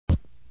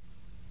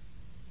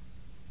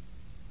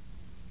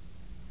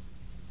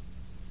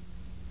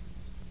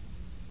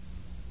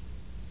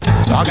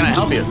So how can I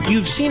help you?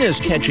 You've seen us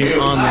catching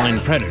online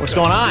predators. What's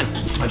going on?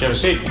 Why don't you have a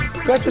seat?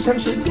 Go ahead, just have a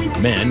seat.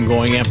 Men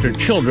going after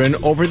children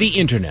over the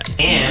internet.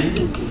 And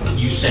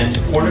you send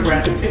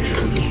pornographic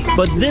pictures.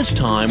 But this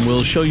time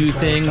we'll show you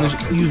things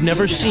you've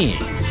never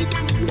seen.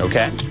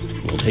 Okay.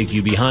 We'll take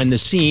you behind the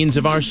scenes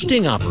of our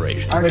sting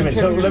operation. Wait a minute,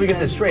 so let me get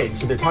this straight.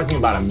 So they're talking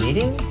about a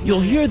meeting?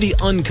 You'll hear the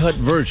uncut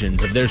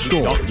versions of their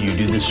story. Do you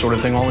do this sort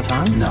of thing all the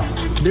time? No.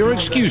 Their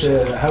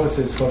excuses. The house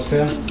is for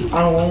sale.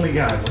 I'm the only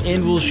guy.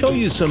 And we'll show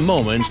you some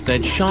moments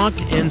that shocked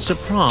and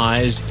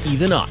surprised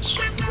even us.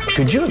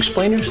 Could you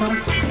explain yourself?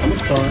 I'm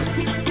sorry.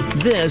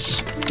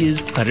 This is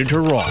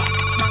Predator Raw.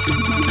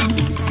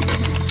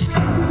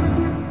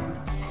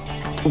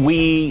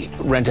 We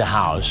rent a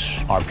house.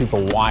 Our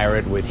people wire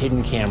it with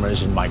hidden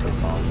cameras and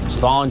microphones.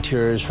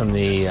 Volunteers from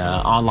the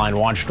online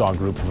watchdog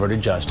group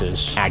Perverted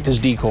Justice act as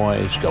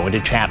decoys, go into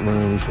chat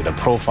rooms with a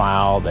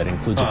profile that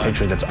includes a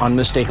picture that's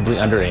unmistakably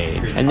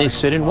underage, and they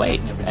sit and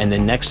wait. And the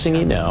next thing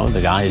you know,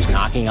 the guy is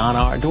knocking on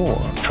our door,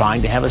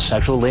 trying to have a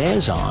sexual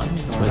liaison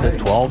with a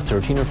 12,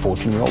 13, or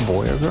 14-year-old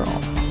boy or girl.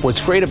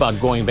 What's great about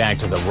going back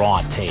to the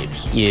raw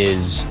tapes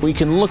is we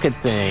can look at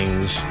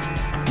things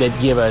that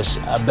give us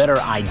a better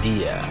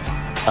idea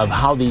of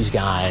how these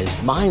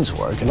guys' minds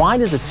work. Why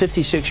does a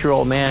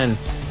 56-year-old man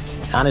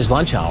on his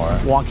lunch hour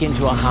walk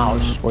into a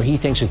house where he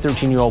thinks a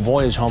 13-year-old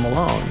boy is home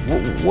alone?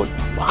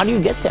 How do you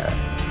get there?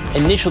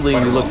 Initially,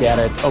 we looked at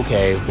it,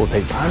 okay, we'll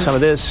take some of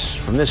this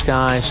from this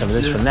guy, some of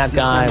this from that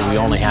guy. We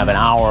only have an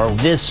hour.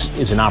 This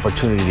is an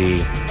opportunity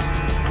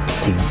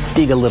to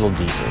dig a little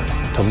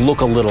deeper, to look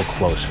a little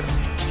closer,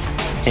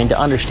 and to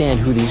understand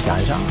who these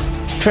guys are.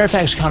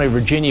 Fairfax County,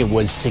 Virginia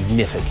was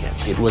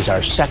significant. It was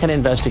our second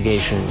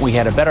investigation. We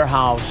had a better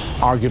house,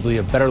 arguably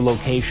a better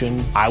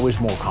location. I was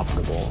more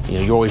comfortable. You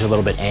know, you're always a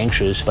little bit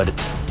anxious, but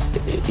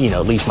you know,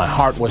 at least my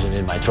heart wasn't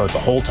in my throat the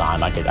whole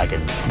time. I could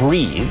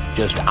breathe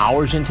just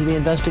hours into the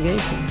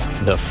investigation.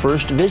 The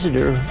first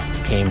visitor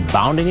came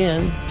bounding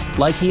in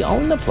like he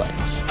owned the place.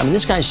 I mean,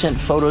 this guy sent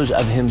photos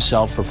of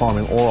himself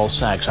performing oral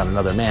sex on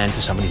another man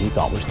to somebody he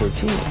thought was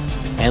 13.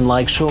 And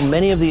like so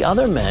many of the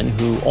other men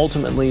who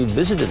ultimately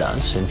visited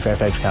us in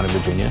Fairfax County,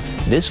 Virginia,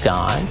 this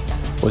guy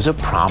was a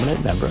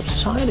prominent member of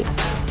society.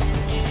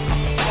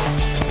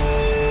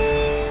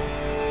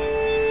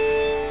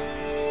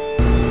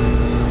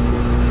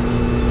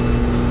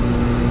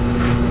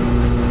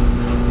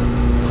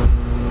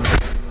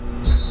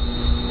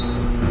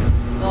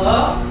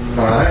 Hello?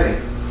 Hi.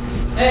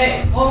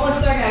 Hey, hold on a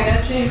second. I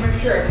gotta change my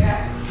shirt,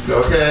 yeah?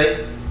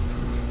 Okay.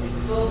 It's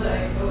still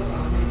day.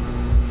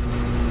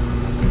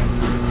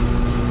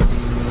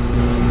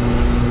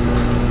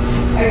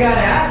 I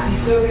gotta ask, you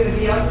still gonna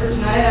be up for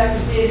tonight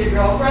after seeing your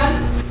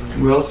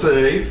girlfriend? We'll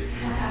see.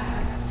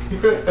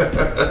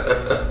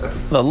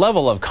 The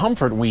level of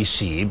comfort we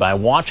see by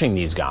watching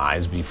these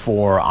guys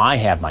before I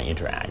have my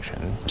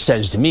interaction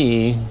says to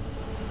me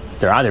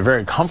they're either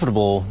very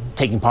comfortable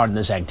taking part in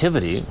this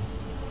activity,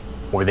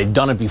 or they've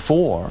done it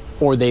before,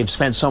 or they've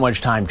spent so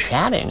much time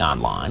chatting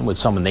online with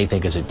someone they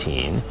think is a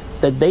teen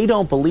that they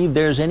don't believe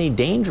there's any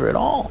danger at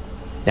all.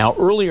 Now,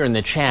 earlier in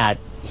the chat,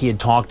 he had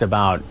talked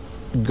about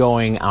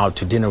going out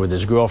to dinner with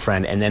his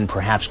girlfriend and then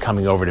perhaps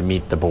coming over to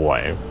meet the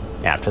boy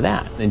after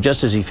that. And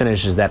just as he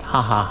finishes that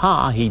ha ha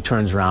ha, he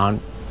turns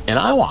around and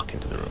I walk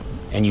into the room.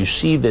 And you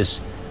see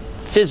this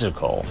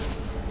physical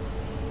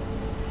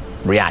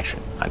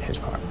reaction on his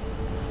part.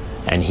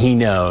 And he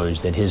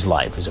knows that his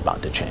life is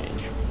about to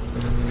change.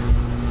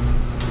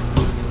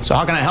 So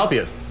how can I help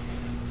you?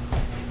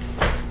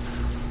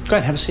 Go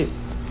ahead, have a seat.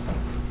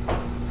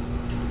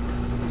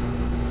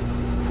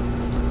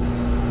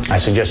 I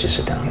suggest you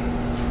sit down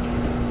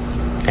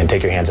and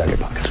take your hands out of your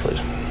pockets, please.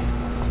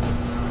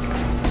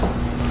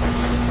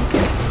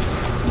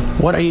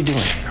 What are you doing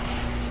here?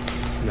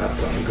 Not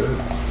something good.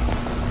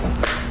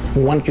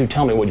 Why don't you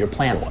tell me what your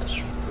plan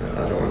was?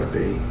 I don't want to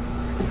be.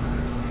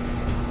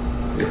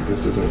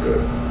 This isn't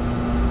good.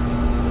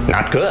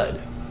 Not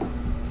good?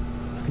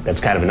 I think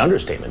that's kind of an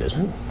understatement,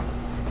 isn't it?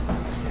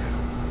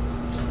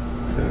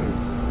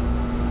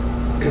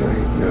 Can I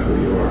know who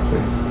you are,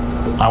 please?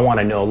 I want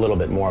to know a little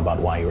bit more about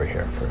why you were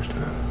here first. I'd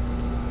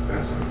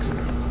like to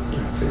know.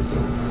 Can I say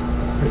something?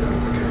 On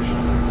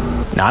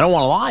vacation. Now, I don't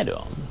want to lie to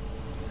him,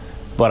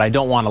 but I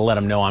don't want to let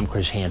him know I'm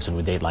Chris Hansen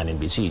with Dateline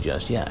NBC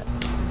just yet.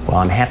 Well,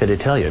 I'm happy to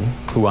tell you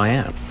who I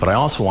am, but I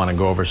also want to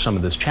go over some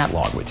of this chat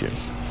log with you.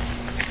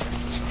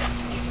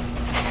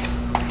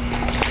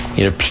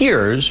 It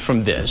appears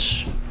from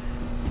this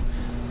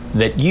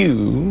that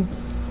you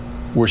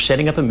were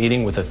setting up a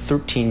meeting with a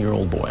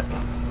 13-year-old boy.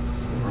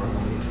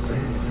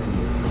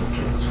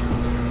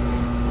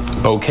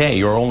 Okay,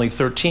 you're only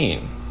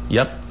 13.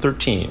 Yep,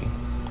 13.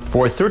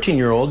 For a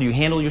 13-year-old, you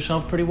handle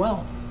yourself pretty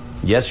well.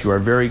 Yes, you are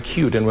very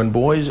cute, and when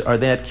boys are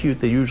that cute,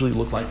 they usually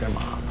look like their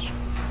moms.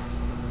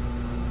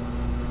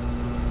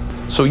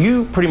 So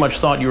you pretty much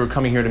thought you were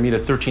coming here to meet a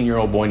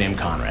 13-year-old boy named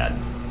Conrad. I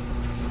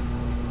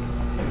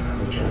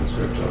have a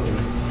transcript of an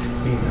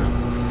email.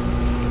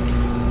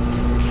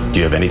 Do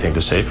you have anything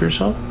to say for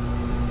yourself?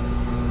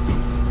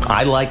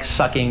 I like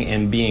sucking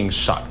and being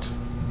sucked.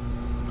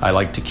 I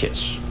like to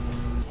kiss.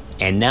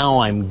 And now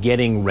I'm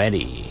getting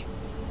ready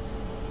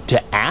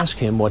to ask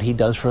him what he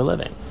does for a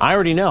living. I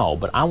already know,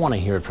 but I want to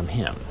hear it from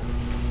him.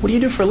 What do you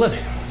do for a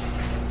living?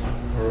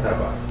 A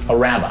rabbi. A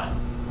rabbi.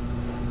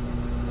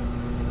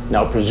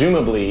 Now,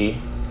 presumably,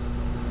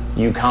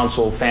 you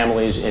counsel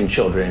families and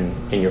children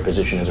in your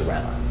position as a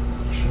rabbi.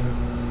 Sure.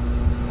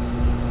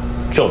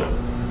 Children.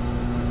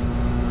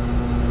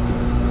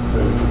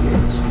 30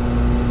 years.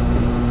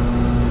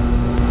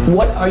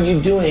 What are you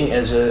doing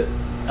as a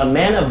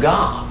man of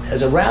God,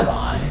 as a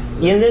rabbi,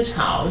 in this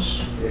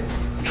house,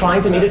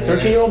 trying to meet a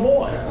 13-year-old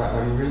boy?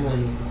 I'm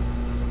really,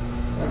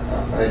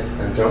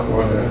 I don't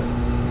want to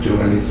do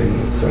anything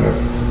that's going to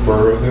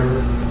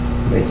further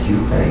make you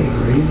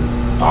angry.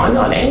 I'm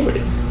not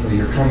angry.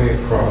 You're coming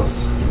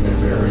across in a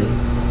very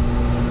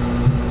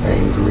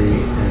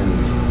angry and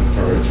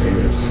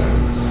authoritative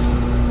sense.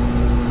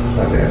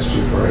 I've asked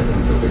you for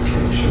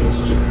identification as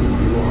to who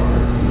you are,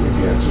 and you've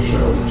yet to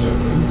show it to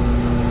me.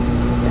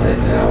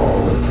 Right now,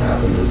 all that's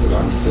happened is that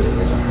I'm sitting in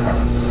a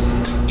house.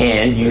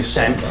 And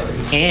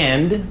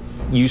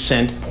you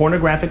sent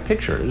pornographic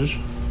pictures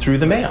through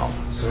the mail.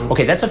 So,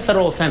 okay, that's a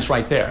federal offense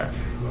right there.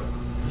 Look,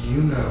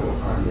 you know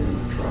I'm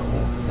in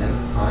trouble, and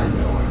I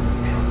know I'm in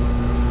trouble.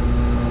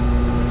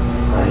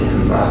 I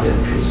am not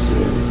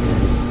interested in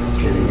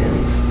getting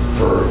any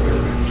further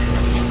in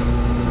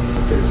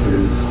trouble. This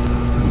is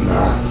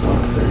not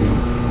something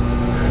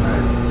that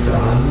I've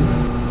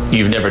done.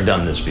 You've never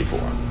done this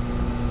before.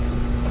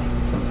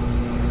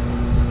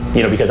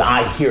 You know, because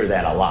I hear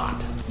that a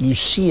lot. You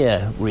see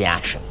a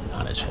reaction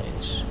on his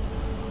face,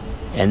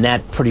 and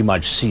that pretty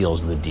much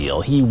seals the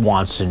deal. He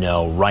wants to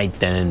know right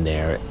then and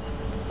there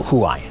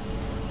who I am.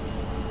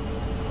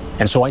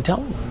 And so I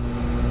tell him.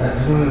 I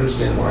don't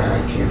understand why I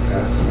can't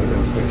have some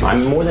identification.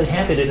 I'm more than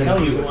happy to tell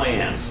you who I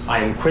am. I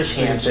am Chris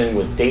Hansen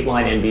with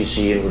Dateline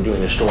NBC, and we're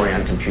doing a story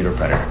on computer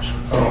predators.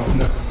 Oh,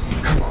 no.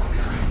 Come on,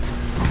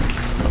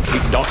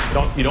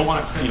 guy. You don't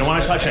want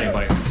to touch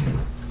anybody.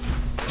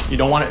 You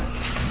don't want to.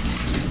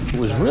 It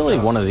was really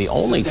one of the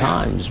only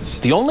time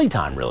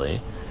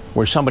really,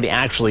 where somebody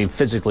actually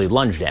physically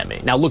lunged at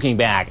me. Now, looking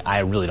back, I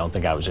really don't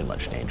think I was in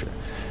much danger.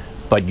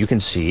 But you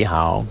can see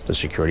how the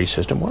security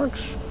system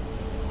works.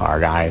 Our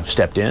guy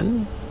stepped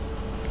in,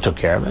 took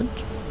care of it,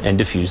 and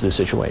diffused the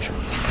situation.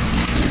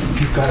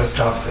 You've got to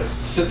stop this.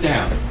 Sit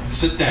down.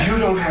 Sit down. You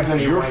don't have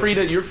any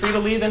right You're free to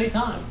leave any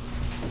time.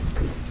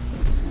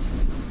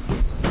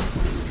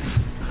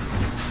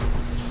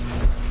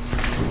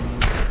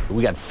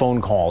 We got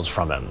phone calls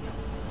from him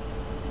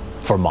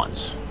for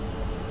months,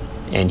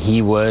 and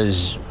he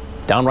was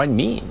downright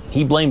mean.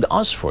 He blamed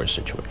us for his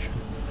situation,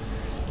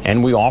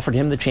 and we offered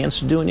him the chance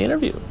to do an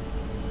interview.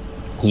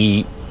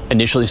 He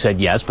initially said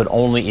yes, but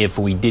only if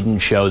we didn't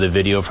show the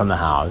video from the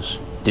house,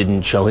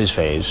 didn't show his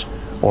face,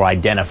 or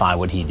identify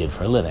what he did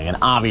for a living. And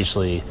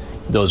obviously,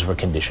 those were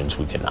conditions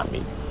we could not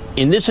meet.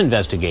 In this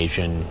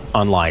investigation,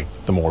 unlike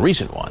the more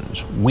recent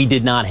ones, we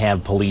did not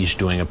have police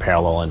doing a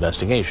parallel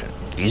investigation.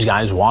 These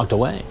guys walked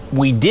away.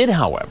 We did,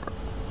 however,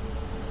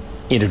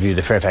 interview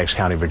the Fairfax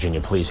County,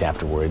 Virginia police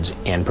afterwards,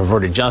 and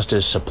Perverted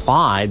Justice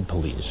supplied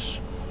police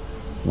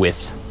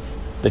with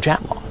the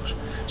chat logs.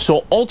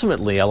 So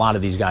ultimately, a lot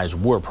of these guys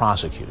were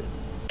prosecuted.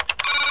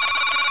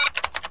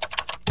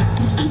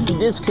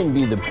 This can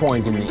be the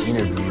point in the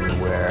interview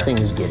where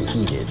things get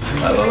heated.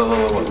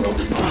 Whoa.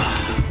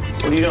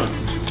 What are you doing?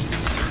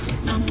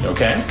 You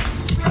okay?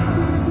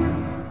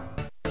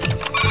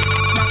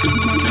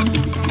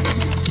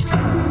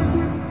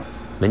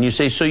 Then you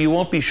say, so you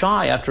won't be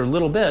shy after a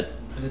little bit.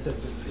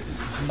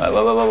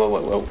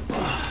 Whoa.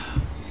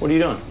 What are you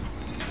doing?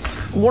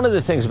 One of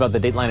the things about the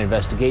Dateline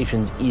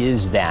investigations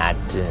is that,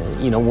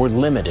 we're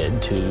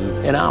limited to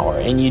an hour,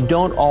 and you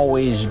don't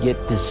always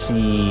get to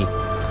see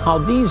how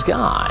these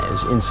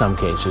guys, in some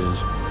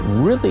cases,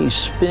 really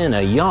spin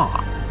a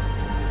yarn.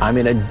 I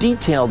mean, a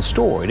detailed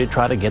story to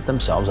try to get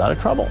themselves out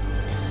of trouble.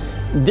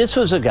 This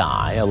was a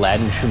guy,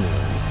 Aladdin Shamoon,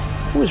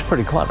 who was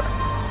pretty clever.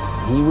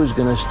 He was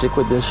going to stick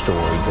with this story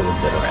to the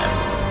bitter end.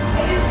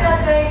 I just got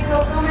ready to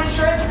go fill my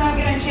shorts, so I'm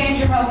going to change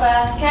them real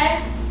fast,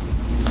 okay?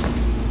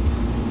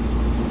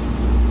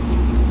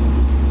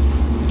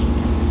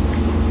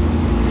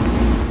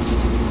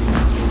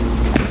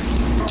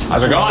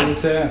 How's it going? Yes,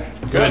 sir.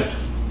 Good.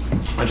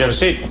 Why don't you have a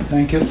seat?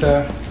 Thank you,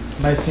 sir.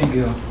 Nice seeing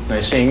you.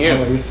 Nice seeing you.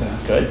 How are you, sir?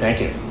 Good, thank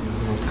you.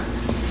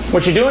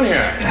 What you doing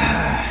here?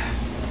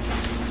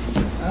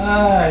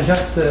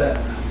 Just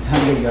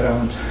hanging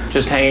around.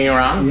 Just hanging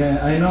around?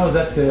 Yeah, I know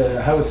that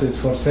the house is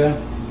for sale.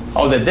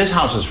 Oh, that this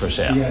house is for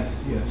sale?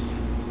 Yes.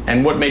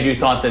 And what made you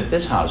thought that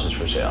this house is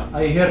for sale?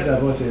 I heard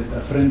about it,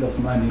 a friend of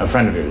mine. A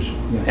friend of yours?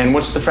 Yes. And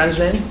what's the friend's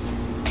name?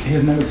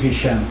 His name is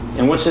Hisham.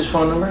 And what's his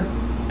phone number?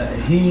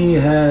 He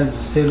has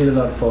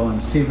cellular phone,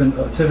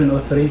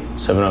 703.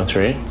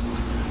 703?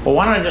 Well,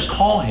 why don't I just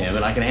call him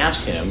and I can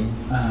ask him,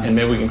 and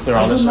maybe we can clear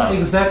all this I don't up. know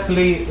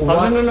exactly No.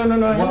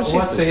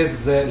 what's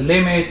his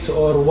limits,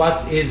 or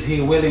what is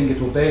he willing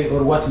to pay,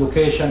 or what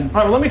location. All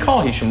right, well, let me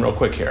call Hisham real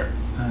quick here.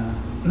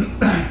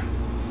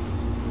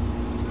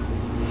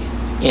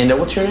 And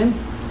what's your name?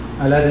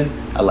 Aladdin.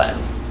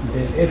 Aladdin.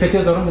 If it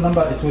is a wrong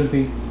number, it will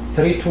be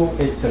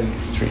 3283.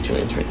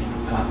 3283.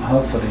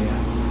 Hopefully,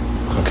 yeah.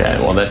 Okay,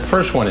 well, that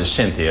first one is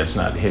Cynthia, it's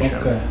not Hisham.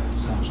 Okay,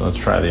 So let's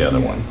try the other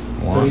one.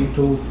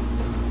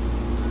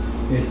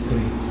 3283.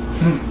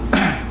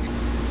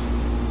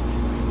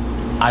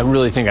 I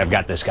really think I've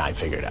got this guy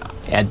figured out.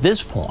 At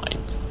this point,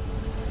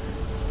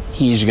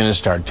 he's going to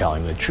start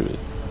telling the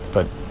truth.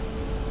 But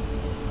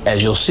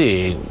as you'll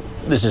see,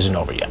 this isn't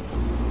over yet.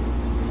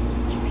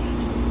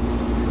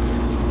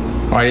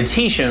 All right, it's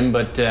Hisham,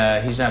 but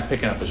he's not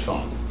picking up his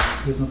phone.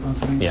 He's not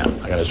answering? Yeah,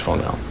 I got his phone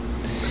now.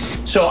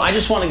 So I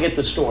just want to get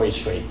the story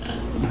straight then.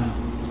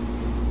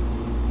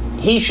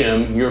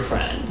 Hisham, your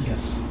friend,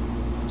 Yes.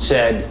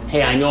 said,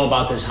 hey, I know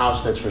about this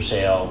house that's for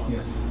sale.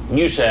 Yes.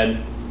 You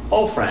said,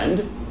 oh,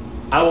 friend,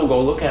 I will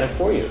go look at it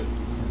for you.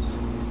 Yes.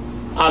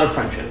 Out of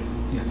friendship.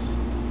 Yes.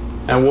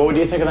 And what do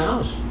you think of the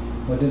house?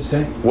 What did you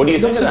say? What do you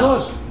think Looks of the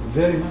good. house?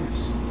 Very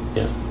nice.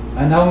 Yeah.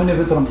 And how many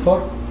bedroom?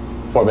 4?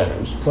 4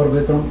 bedrooms. 4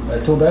 bedroom,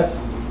 2 bath,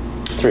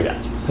 3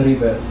 baths. 3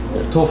 bath,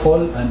 Yeah. 2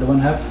 full and 1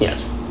 half.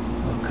 Yes.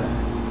 Okay.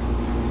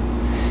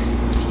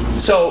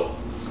 So,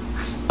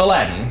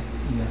 Aladdin,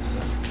 Yes,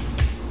 sir.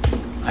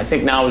 I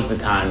think now is the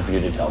time for you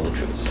to tell the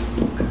truth.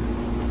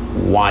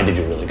 Why did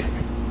you really come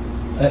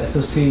here?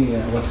 To see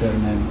what's her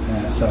name,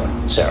 Sarah.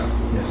 Sarah.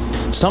 Yes.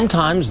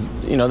 Sometimes,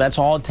 you know, that's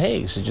all it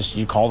takes. It just,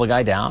 you call the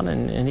guy down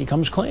and he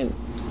comes clean.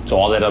 So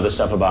all that other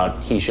stuff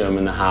about Hisham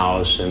and the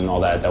house and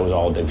all that, that was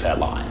all a big fat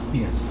lie.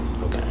 Yes.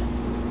 Okay.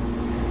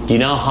 Do you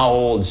know how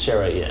old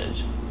Sarah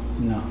is?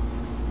 No.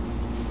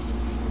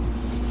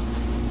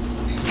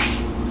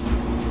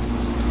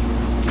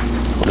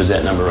 What is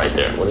that number right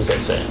there? What does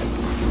that say?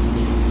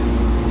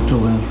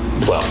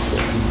 12.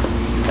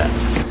 12. Okay.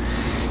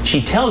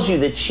 She tells you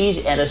that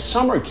she's at a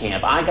summer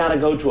camp. I gotta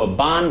go to a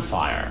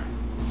bonfire.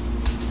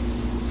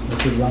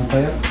 What is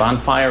bonfire?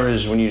 Bonfire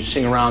is when you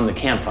sing around the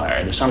campfire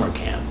at a summer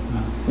camp.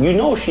 You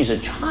know she's a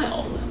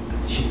child.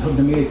 She told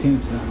me 18,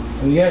 sir.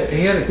 Yeah,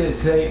 here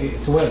it's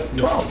 12. Yes.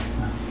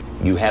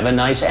 12. You have a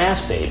nice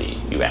ass, baby,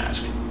 you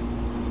ask.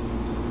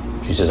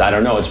 She says, I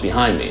don't know, it's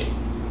behind me.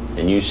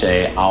 And you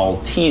say,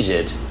 I'll tease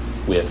it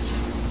with...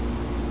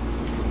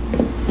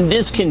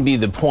 This can be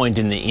the point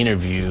in the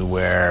interview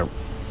where,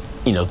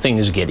 you know,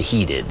 things get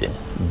heated,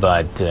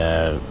 but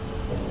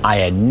I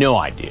had no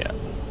idea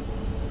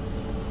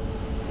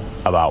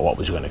about what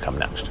was going to come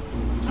next.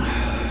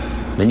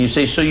 Then you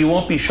say, so you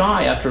won't be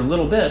shy after a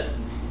little bit.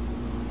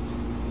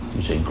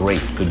 You say,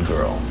 great, good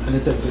girl. A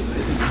little bit.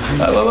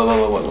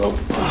 Whoa.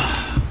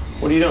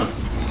 What are you doing?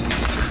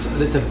 Just a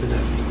little bit.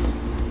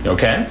 You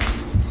okay?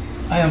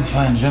 I am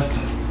fine, just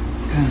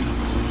kind of.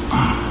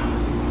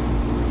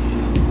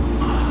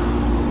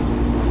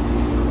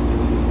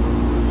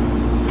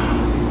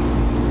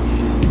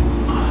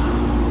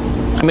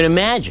 I mean,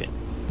 imagine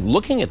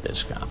looking at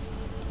this guy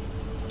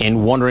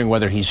and wondering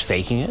whether he's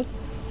faking it,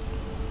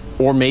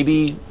 or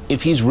maybe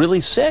if he's really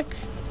sick.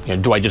 You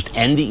know, do I just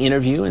end the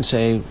interview and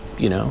say,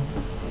 you know,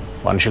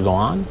 why don't you go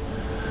on?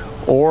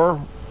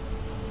 Or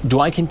do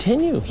I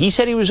continue? He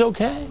said he was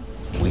okay.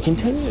 We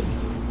continued.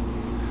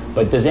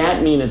 But does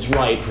that mean it's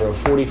right for a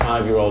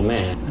 45-year-old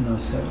man? No,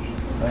 sir.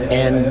 I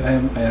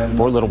am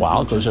For a little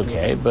while, it goes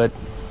okay, but,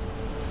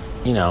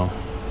 you know,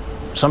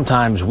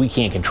 sometimes we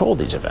can't control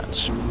these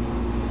events.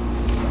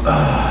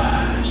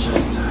 It's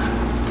just.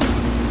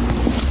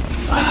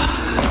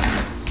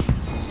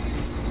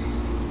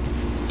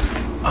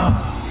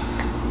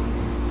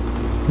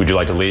 Would you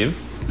like to leave?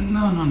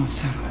 No,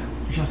 sir.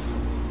 Just.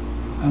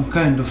 I'm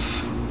kind of.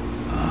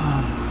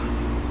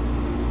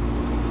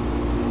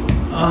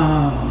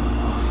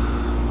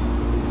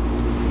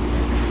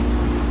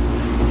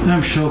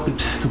 I'm shocked,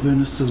 to be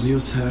honest with you,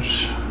 sir.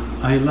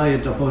 I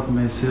lied about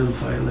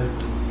myself,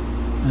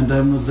 and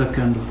I'm not that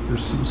kind of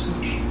person, sir.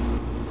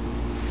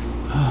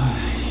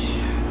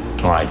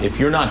 All right, if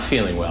you're not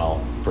feeling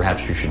well,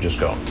 perhaps you should just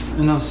go.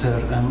 No, sir,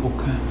 I'm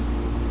okay.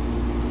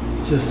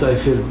 Just I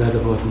feel bad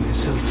about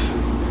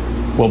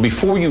myself. Well,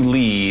 before you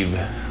leave,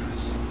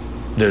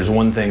 there's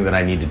one thing that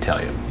I need to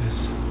tell you.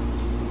 Yes.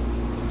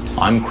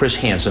 I'm Chris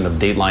Hansen of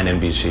Dateline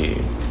NBC,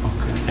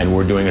 Okay. and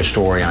we're doing a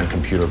story on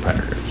computer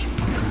predators.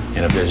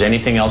 And if there's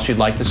anything else you'd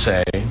like to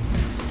say,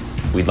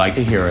 we'd like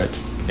to hear it.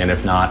 And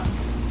if not,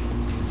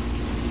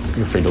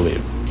 you're free to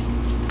leave.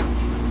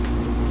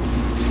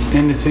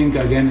 Anything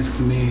against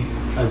me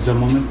at the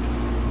moment?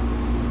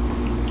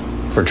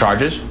 For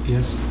charges?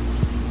 Yes.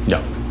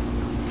 No.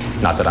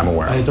 Not that I'm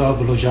aware I of. do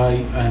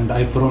apologize, and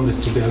I promise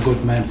to be a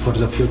good man for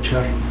the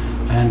future.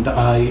 And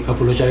I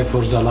apologize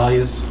for the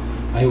lies.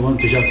 I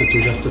want to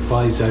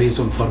justify the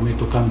reason for me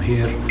to come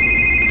here.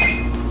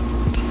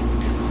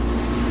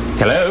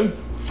 Hello?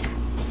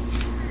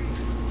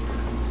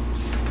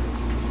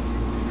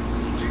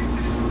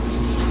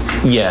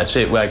 Yes,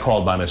 I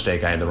called by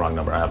mistake. I had the wrong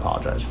number. I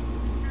apologize.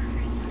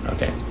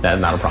 Okay, that's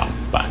not a problem.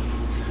 Bye.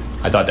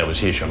 I thought that was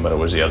Hisham, but it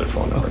was the other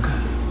phone number.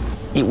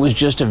 Okay. It was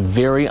just a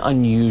very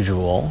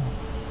unusual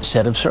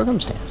set of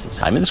circumstances.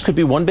 I mean, this could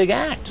be one big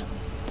act,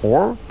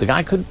 or the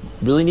guy could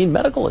really need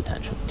medical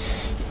attention.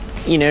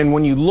 You know, and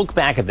when you look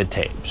back at the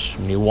tapes,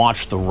 when you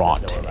watch the raw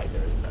tape,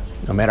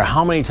 no matter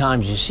how many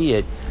times you see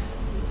it,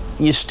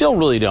 you still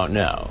really don't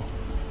know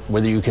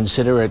whether you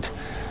consider it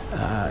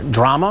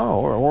drama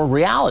or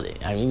reality.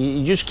 I mean,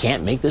 you just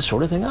can't make this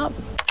sort of thing up.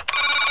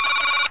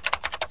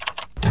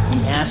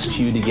 He asks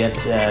you to get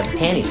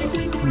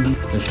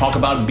pantyhose. There's talk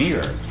about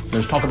beer.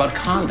 There's talk about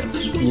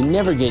condoms. You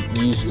never get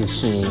used to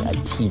seeing a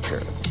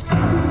teacher.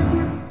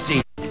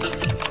 See.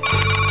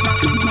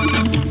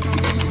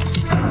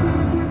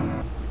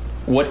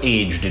 What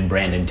age did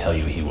Brandon tell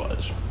you he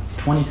was?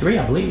 23,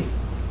 I believe.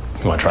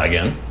 You want to try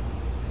again?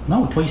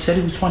 No, he said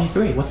he was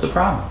 23. What's the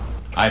problem?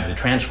 I have the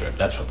transcript.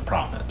 That's what the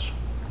problem is.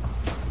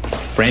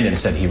 Brandon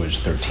said he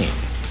was 13.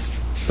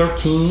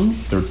 13?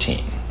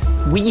 13.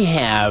 We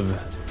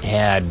have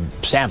had,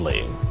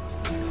 sadly,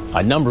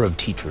 a number of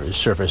teachers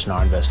surface in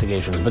our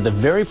investigations, but the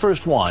very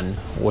first one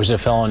was a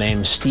fellow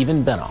named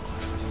Stephen Benoff.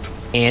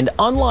 And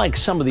unlike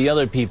some of the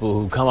other people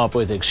who come up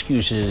with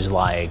excuses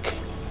like,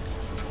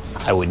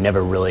 I would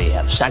never really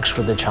have sex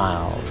with a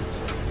child,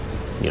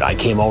 you know, I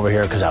came over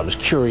here because I was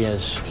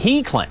curious,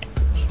 he claims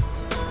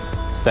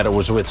that it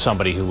was with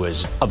somebody who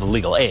was of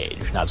legal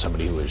age, not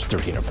somebody who was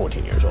 13 or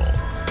 14 years old.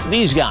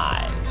 These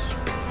guys,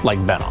 like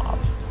Benoff,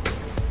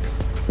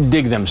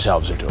 dig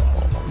themselves into a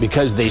hole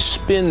because they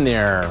spin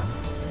their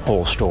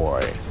whole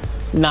story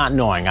not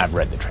knowing I've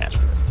read the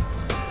transcript.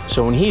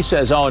 So when he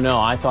says, oh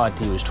no, I thought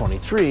he was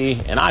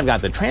 23, and I've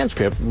got the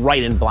transcript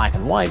right in black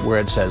and white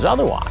where it says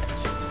otherwise,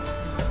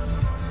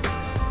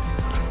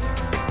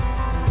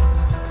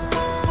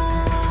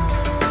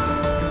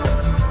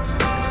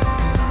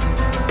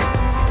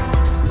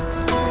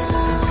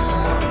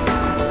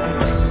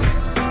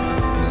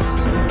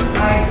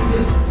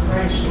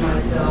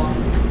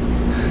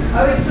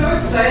 I was so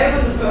excited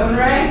when the phone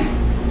rang.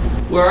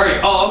 Where are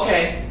you? Oh,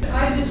 okay.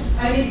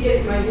 I need to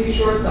get my new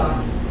shorts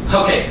on.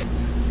 Okay.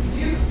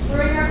 Did you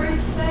bring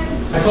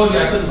everything? I told you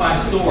I couldn't find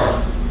a store.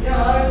 No,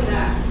 other than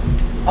that.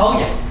 Oh,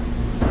 yeah.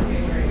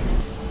 Okay, great.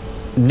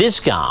 this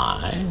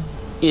guy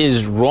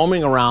is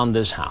roaming around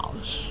this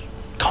house,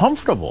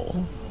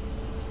 comfortable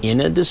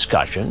in a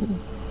discussion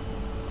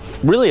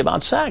really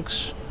about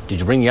sex. Did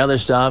you bring the other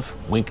stuff?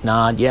 Wink,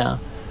 nod, yeah.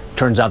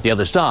 Turns out the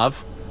other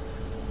stuff,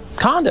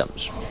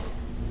 condoms.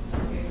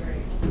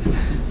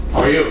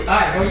 How are you?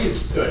 Hi, how are you?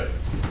 Good.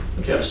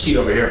 Would you have a seat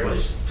over here,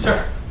 please? Sure.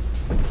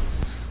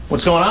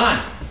 What's going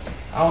on?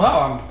 I don't know.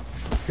 I'm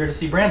here to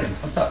see Brandon.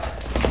 What's up?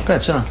 Go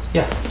ahead, sit down.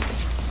 Yeah.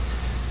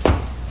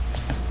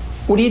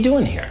 What are you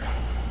doing here?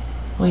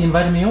 Well, he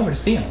invited me over to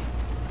see him.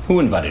 Who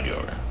invited you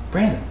over?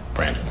 Brandon.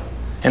 Brandon.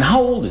 And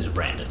how old is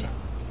Brandon?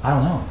 I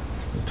don't know.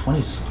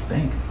 20s, I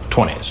think.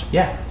 20s.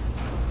 Yeah.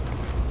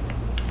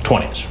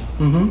 20s.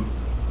 Mm-hmm.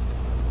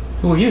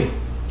 Who are you?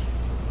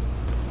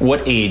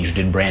 What age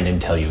did Brandon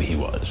tell you he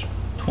was?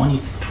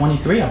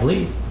 23, I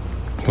believe.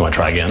 You want to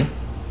try again?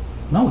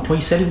 No,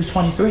 he said he was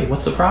 23.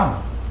 What's the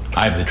problem?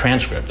 I have the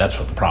transcript. That's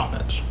what the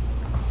problem is.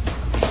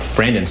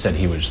 Brandon said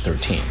he was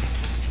 13.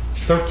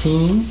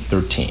 13?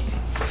 13.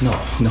 No,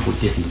 he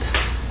didn't.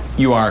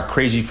 You are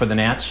crazy for the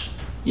Nats?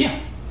 Yeah.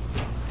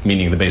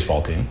 Meaning the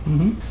baseball team.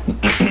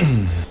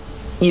 Mm-hmm.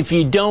 If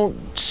you don't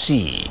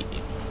see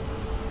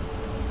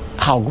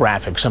how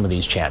graphic some of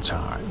these chats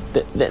are,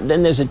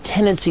 then there's a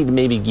tendency to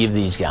maybe give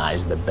these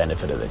guys the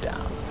benefit of the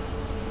doubt.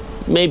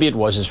 Maybe it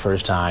was his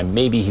first time,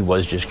 maybe he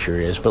was just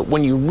curious, but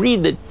when you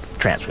read the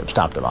transcripts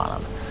top to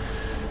bottom,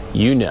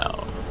 you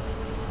know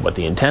what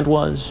the intent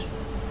was,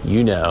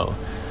 you know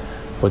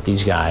what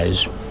these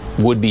guys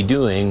would be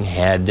doing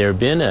had there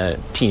been a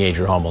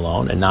teenager home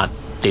alone and not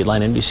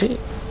Dateline NBC.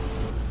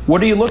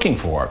 What are you looking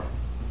for?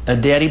 A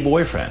daddy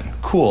boyfriend.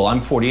 Cool,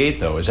 I'm 48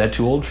 though. Is that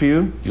too old for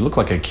you? You look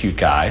like a cute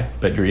guy,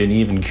 but you're an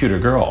even cuter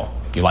girl.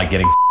 You like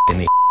getting in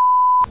the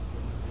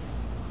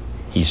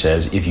He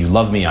says, if you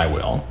love me, I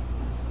will.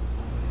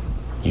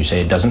 You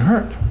say it doesn't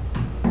hurt.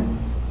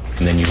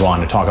 And then you go on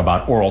to talk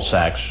about oral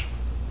sex,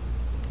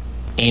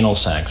 anal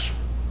sex,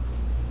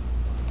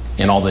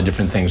 and all the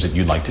different things that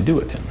you'd like to do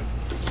with him.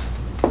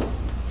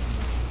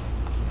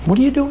 What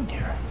are you doing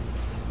here?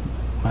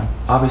 I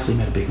obviously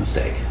made a big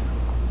mistake.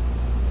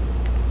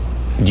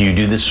 Do you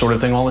do this sort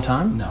of thing all the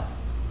time? No.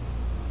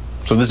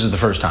 So this is the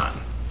first time?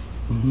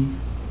 Mm-hmm.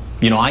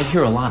 You know, I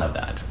hear a lot of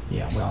that.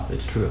 Yeah, well,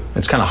 it's true.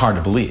 It's kind of hard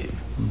to believe.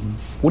 Mm-hmm.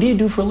 What do you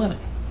do for a living?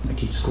 I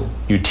teach school.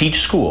 You teach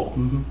school?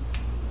 Mm-hmm.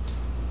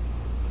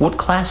 What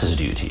classes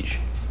do you teach?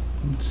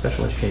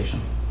 Special education.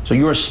 So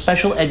you're a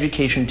special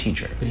education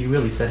teacher. But he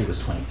really said he was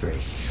 23.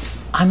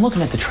 I'm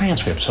looking at the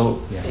transcript,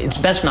 so Yeah. it's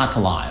best not to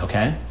lie,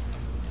 okay?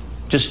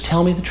 Just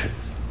tell me the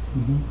truth.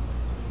 Mm-hmm.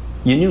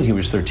 You knew he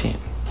was 13.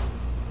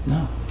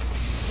 No.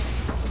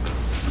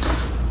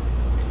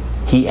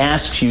 He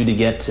asks you to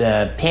get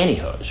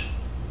pantyhose.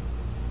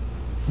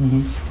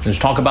 Mm-hmm. There's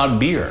talk about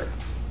beer.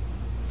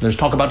 There's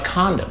talk about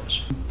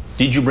condoms.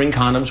 Did you bring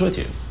condoms with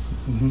you?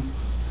 Mm-hmm.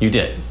 You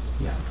did?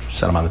 Yeah.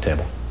 Set them on the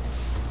table.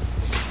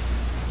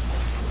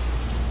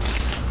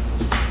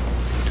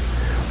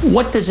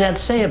 What does that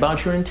say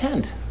about your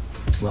intent?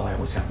 Well, I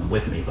always have them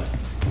with me, but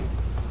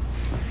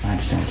I I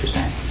understand what you're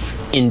saying.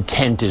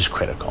 Intent is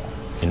critical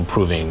in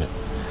proving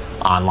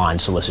online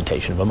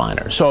solicitation of a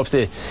minor. So if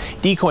the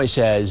decoy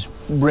says,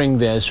 bring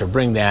this or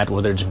bring that,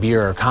 whether it's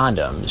beer or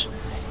condoms,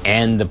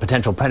 and the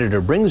potential predator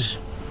brings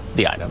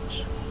the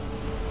items,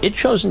 it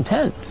shows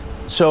intent.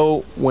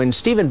 So when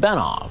Stephen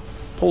Benoff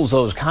pulls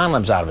those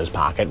condoms out of his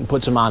pocket and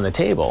puts them on the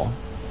table,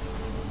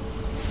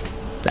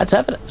 that's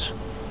evidence.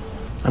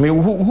 I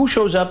mean, who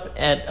shows up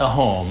at a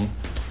home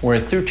where a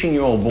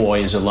 13-year-old boy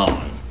is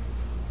alone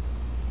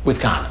with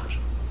condoms?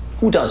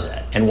 Who does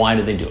that, and why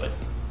do they do it?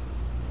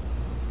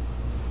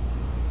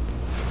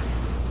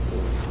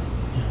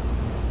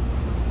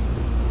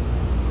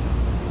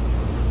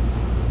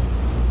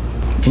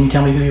 Can you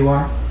tell me who you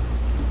are?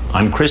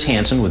 I'm Chris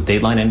Hansen with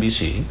Dateline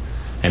NBC,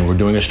 and we're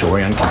doing a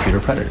story on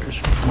computer predators.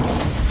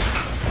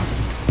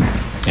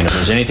 And if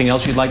there's anything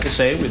else you'd like to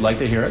say, we'd like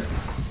to hear it.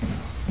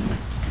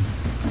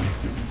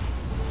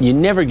 You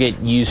never get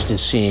used to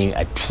seeing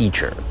a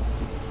teacher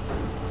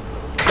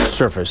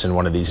surface in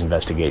one of these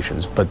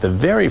investigations, but the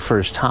very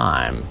first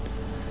time,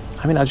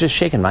 I mean, I was just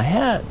shaking my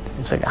head.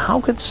 It's like, how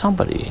could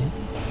somebody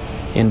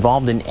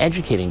involved in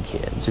educating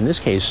kids, in this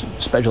case,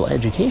 special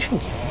education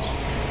kids,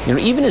 you know,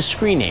 even his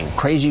screening,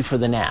 Crazy for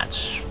the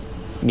Nats,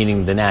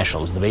 meaning the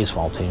Nationals, the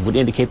baseball team, would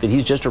indicate that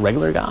he's just a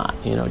regular guy,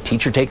 you know,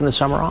 teacher taking the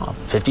summer off,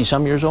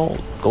 50-some years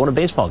old, going to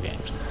baseball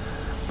games.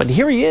 But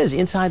here he is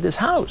inside this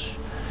house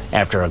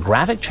after a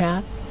graphic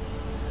chat,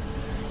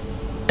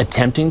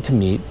 attempting to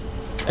meet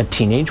a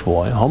teenage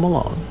boy home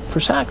alone for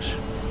sex.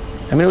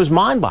 I mean, it was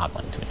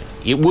mind-boggling to me.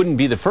 It wouldn't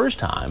be the first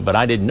time, but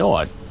I didn't know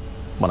it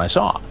when I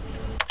saw it.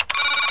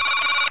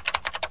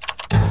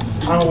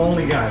 I'm a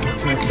lonely guy, what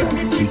can I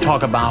say? You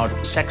talk about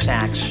sex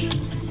acts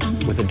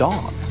with a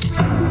dog.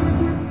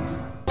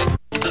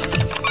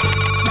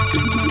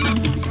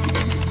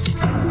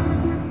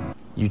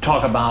 You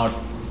talk about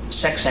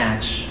sex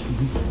acts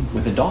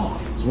with a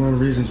dog. It's one of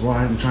the reasons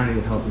why I'm trying to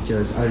get help,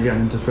 because I've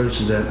gotten into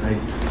fetishes that I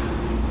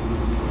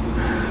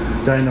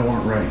know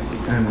aren't right,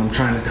 and I'm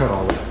trying to cut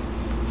all of it.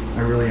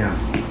 I really am.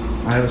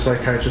 I have a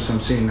psychiatrist I'm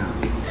seeing now.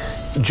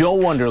 Joe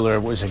Wunderler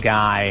was a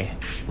guy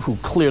who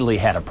clearly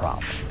had a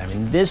problem. I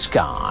mean, this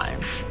guy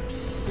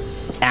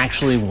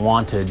actually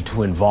wanted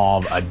to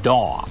involve a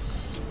dog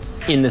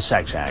in the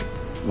sex act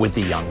with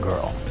a young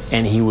girl.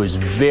 And he was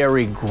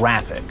very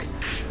graphic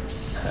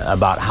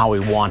about how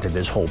he wanted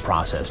this whole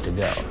process to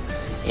go.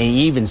 And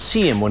you even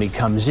see him when he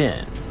comes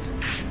in,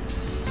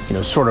 you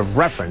know, sort of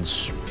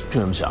reference to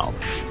himself,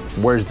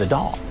 where's the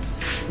dog?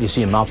 You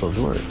see him mouth those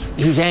words.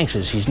 He's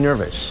anxious, he's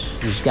nervous.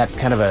 He's got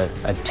kind of a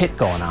tick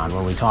going on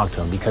when we talk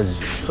to him because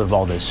of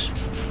all this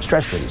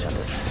stress that he's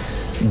under.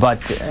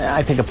 But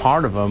I think a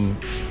part of him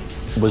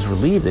was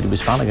relieved that he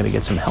was finally going to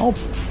get some help.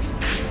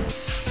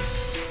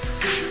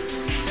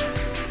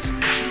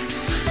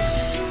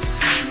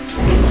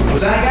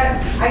 Was that?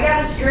 I got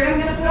a skirt I'm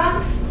gonna put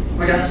on.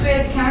 So Okay. just wait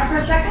at the counter for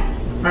a second.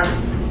 All right.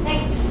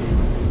 Thanks.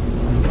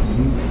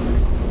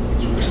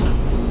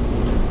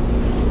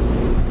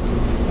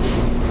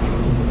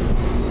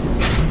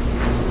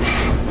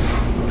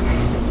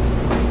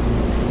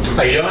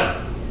 How you doing?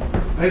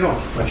 How you doing?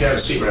 Why don't you have a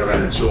seat right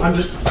around the stool? I'm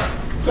just,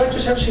 Go ahead,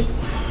 just have a seat.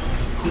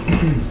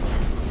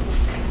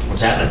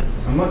 What's happening?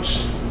 I'm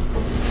much,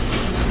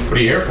 What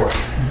are you here for?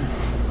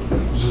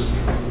 just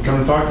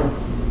coming to talk to him.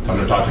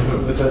 Coming to talk to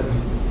who? That's it.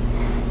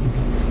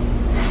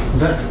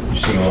 What's that? You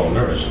seem a little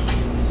nervous.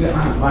 Yeah,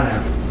 I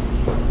am.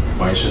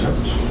 Why are you so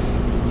nervous?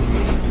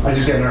 I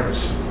just get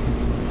nervous.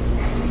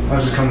 I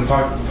was just coming to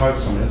talk to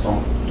somebody, that's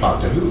all.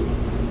 Talk to who?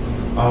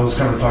 I was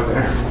coming to talk to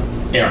Aaron.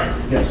 Aaron.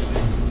 Yes.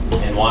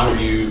 And why were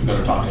you going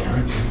to talk to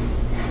Aaron?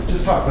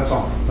 Just talk, that's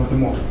all. Nothing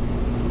more.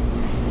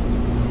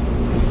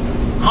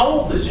 How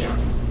old is Aaron?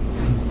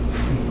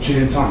 She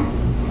didn't tell me.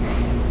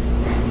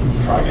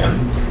 Try again.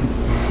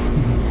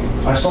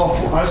 I saw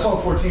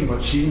 14, but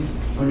I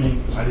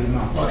didn't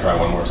know. Want to try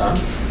one more time?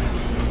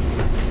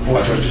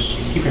 Watch, just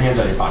keep your hands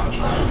out of your pockets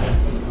for now, okay?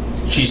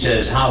 She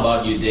says, how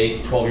about you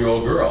date a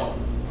 12-year-old girl?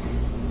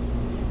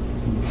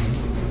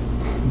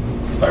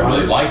 If I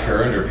really like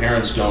her and her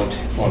parents don't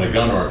want a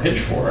gun or a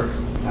pitchfork,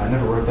 I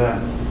never wrote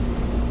that.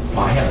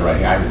 well, I have it right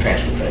here. I have the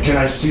transcript right here.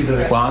 Can I see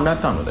the... Well, I'm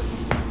not done with it.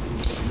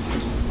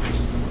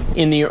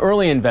 In the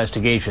early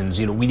investigations,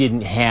 you know, we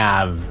didn't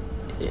have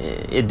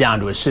it down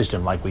to a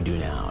system like we do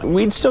now.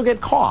 We'd still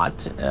get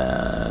caught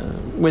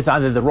with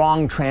either the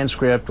wrong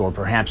transcript or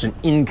perhaps an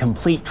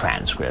incomplete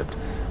transcript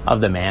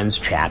of the man's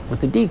chat with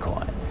the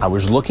decoy. I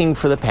was looking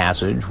for the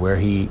passage where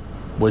he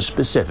was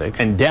specific,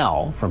 and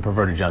Dell from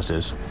Perverted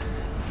Justice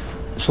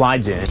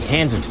slides in,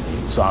 hands it to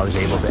me, so I was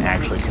able to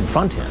actually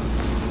confront him.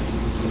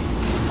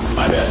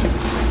 My bad.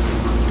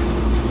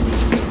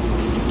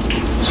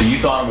 So you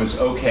thought it was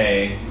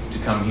okay to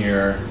come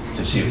here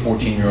to see a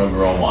 14-year-old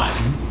girl live?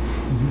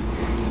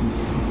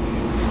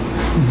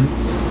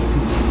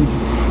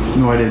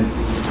 No, I didn't.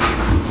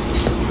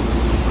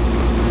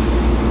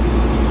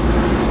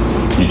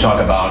 You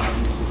talk about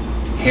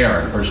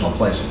hair in personal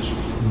places.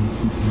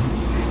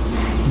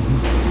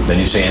 Then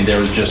you say, and there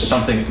was just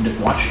something,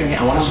 watch your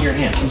hand, I want to see your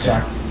hand. I'm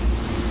sorry.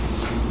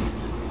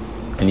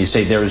 And you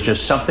say there is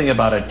just something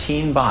about a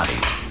teen body.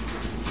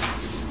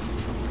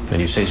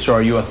 And you say, so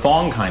are you a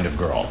thong kind of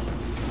girl?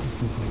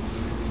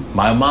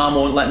 My mom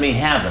won't let me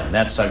have it.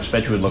 That sucks.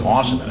 Bet you would look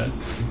awesome in it.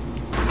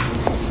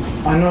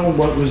 I know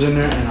what was in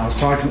there, and I was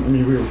talking. I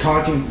mean, we were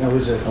talking. That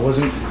was it. I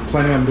wasn't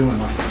planning on doing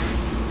nothing.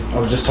 I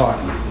was just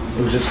talking.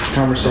 It was just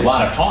conversation. There's a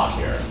lot of talk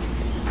here.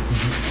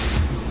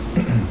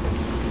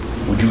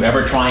 Would you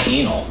ever try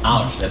anal?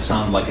 Ouch, that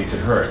sounded like it could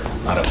hurt.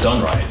 Not if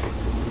done right.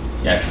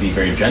 You have to be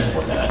very gentle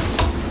with that.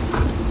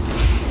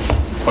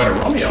 Quite a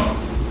Romeo.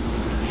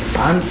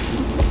 I'm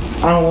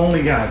a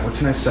lonely guy. What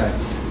can I say?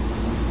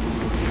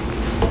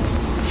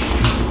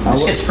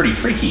 This gets pretty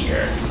freaky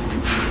here.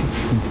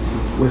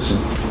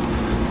 Listen,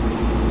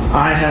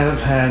 I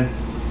have had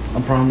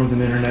a problem with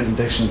an internet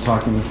addiction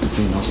talking with the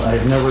females.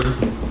 I've never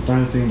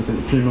done anything with the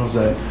females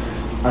that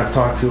I've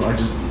talked to. I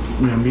just,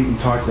 meet and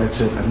talk, that's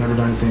it. I've never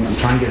done anything. I'm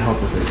trying to get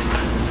help with it.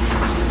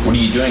 What are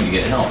you doing to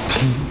get help?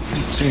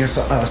 Seeing a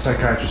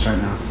psychiatrist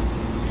right now.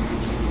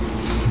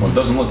 Well, it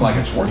doesn't look like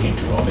it's working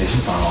too well based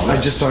upon all that.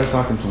 I just started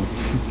talking to him.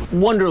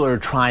 Wunderler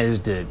tries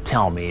to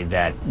tell me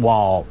that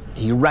while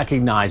he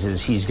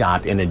recognizes he's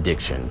got an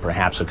addiction,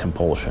 perhaps a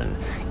compulsion,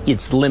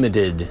 it's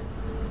limited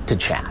to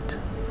chat.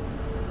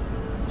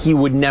 He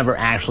would never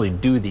actually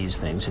do these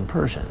things in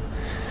person.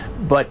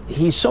 But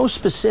he's so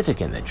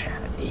specific in the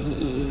chat.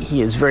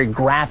 He is very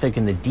graphic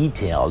in the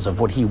details of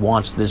what he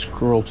wants this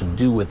girl to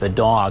do with the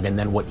dog and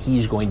then what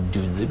he's going to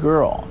do to the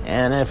girl.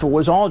 And if it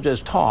was all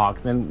just talk,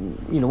 then,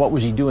 what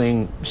was he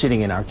doing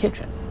sitting in our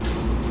kitchen?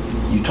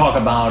 You talk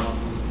about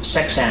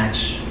sex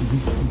acts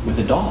with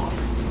a dog.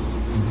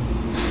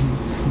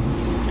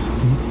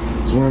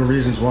 It's one of the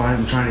reasons why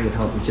I'm trying to get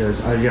help,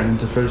 because I've gotten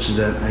into fetishes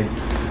that I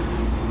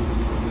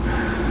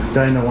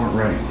know aren't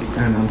right,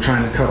 and I'm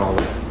trying to cut all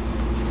that.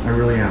 I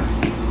really am.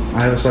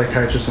 I have a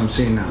psychiatrist I'm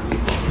seeing now.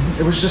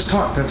 It was just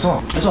talk, that's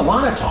all. There's a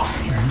lot of talk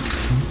here.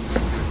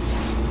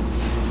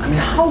 I mean,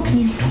 how can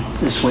you talk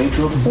this way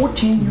to a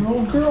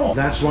 14-year-old girl?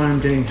 That's why I'm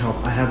getting help.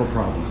 I have a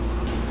problem.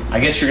 I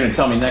guess you're going to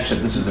tell me next that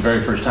this is the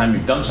very first time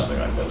you've done something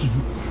like this.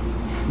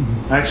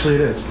 Actually,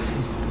 it is.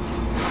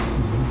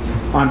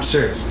 I'm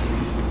serious.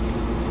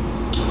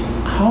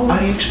 How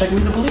do you expect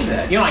me to believe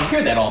that? I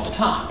hear that all the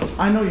time.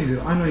 I know you do.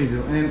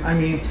 And I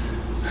mean,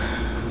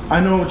 I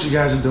know what you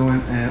guys are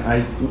doing, and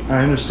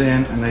I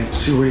understand, and I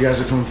see where you guys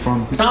are coming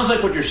from. It sounds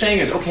like what you're saying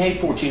is, okay,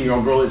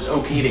 14-year-old girl, it's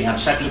okay to have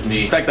sex with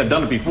me. In fact, I've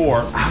done it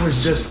before. I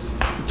was just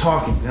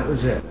talking. That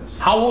was it.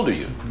 How old are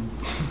you?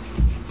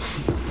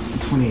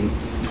 28.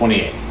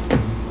 28.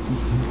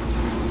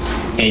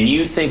 And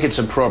you think it's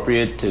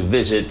appropriate to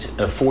visit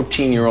a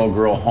 14-year-old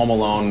girl home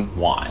alone?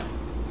 Why?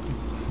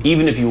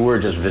 Even if you were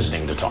just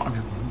visiting to talk.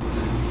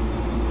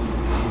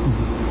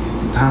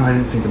 Tom, I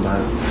didn't think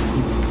about it.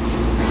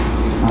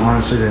 I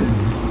honestly didn't.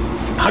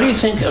 How do you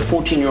think a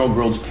 14-year-old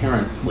girl's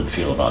parent would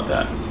feel about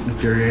that?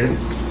 Infuriated.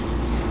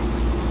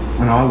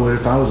 I know I would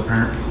if I was a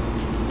parent.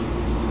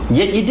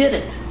 Yet you did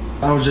it.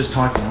 I was just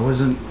talking. I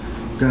wasn't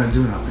gonna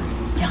do nothing.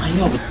 Yeah, I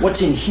know. But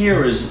what's in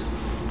here is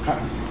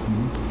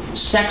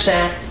sex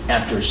act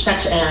after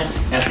sex act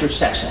after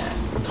sex act.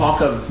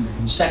 Talk of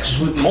sex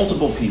with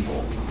multiple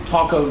people.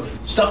 Talk of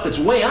stuff that's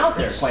way out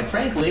there, quite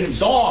frankly.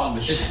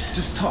 Dogs. It's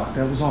just talk.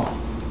 That was all.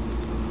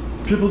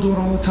 People do it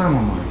all the time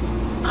online.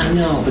 I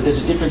know, but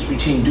there's a difference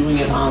between doing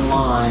it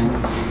online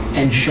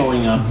and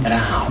showing up at a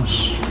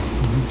house.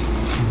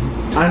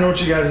 I know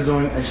what you guys are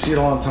doing. I see it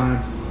all the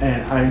time,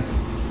 and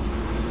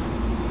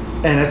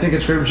I think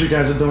it's great what you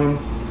guys are doing.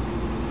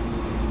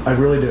 I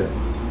really do.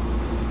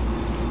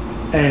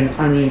 And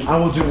I mean, I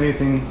will do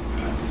anything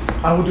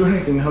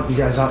to help you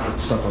guys out with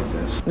stuff like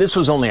this. This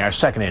was only our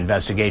second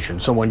investigation,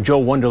 so when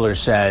Joe Wunderler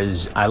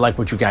says, I like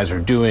what you guys are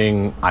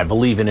doing, I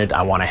believe in it,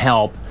 I want to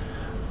help,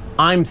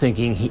 I'm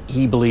thinking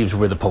he believes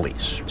we're the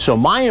police. So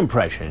my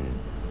impression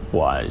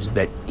was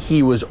that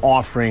he was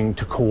offering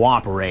to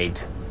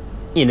cooperate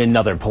in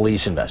another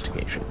police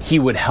investigation. He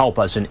would help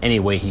us in any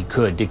way he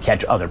could to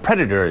catch other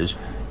predators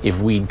if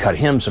we'd cut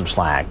him some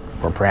slack,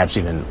 or perhaps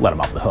even let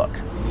him off the hook.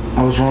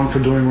 I was wrong for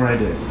doing what I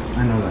did.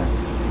 I know that.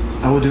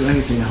 I will do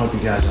anything to help you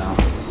guys out.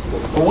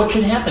 Well, what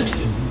should happen to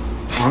you?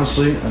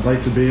 Honestly, I'd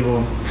like to be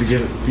able to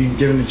be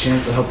given the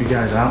chance to help you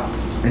guys out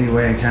any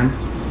way I can.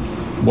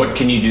 What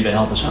can you do to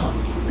help us out?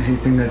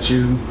 Anything that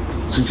you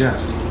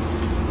suggest.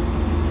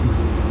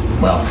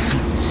 Well,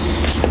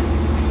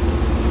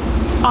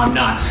 I'm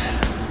not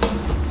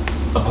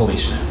a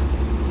policeman.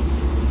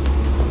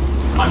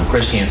 I'm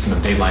Chris Hansen of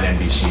Dateline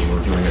NBC.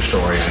 We're doing a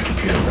story on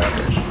computer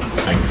records.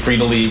 I'm free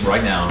to leave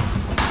right now.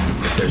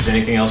 If there's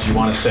anything else you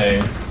want to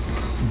say,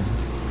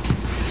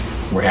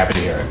 we're happy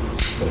to hear it.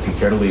 But if you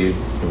care to leave,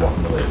 you're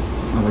welcome to leave.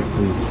 I'd like to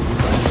leave.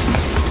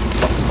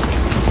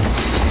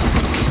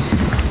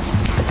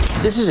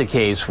 This is a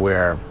case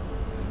where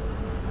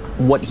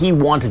what he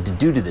wanted to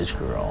do to this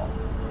girl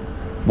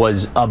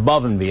was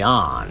above and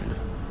beyond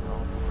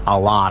a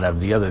lot of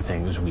the other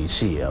things we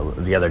see,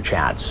 the other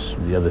chats,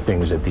 the other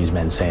things that these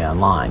men say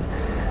online.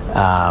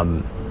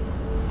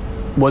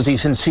 Was he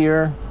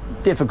sincere?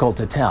 difficult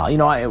to tell. You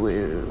know,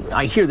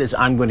 I hear this,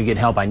 I'm going to get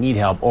help, I need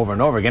help, over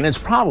and over again. It's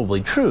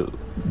probably true.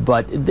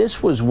 But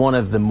this was one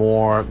of the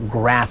more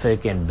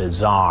graphic and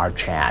bizarre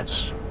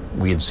chats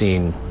we had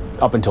seen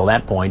up until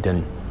that point,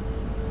 and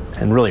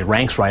really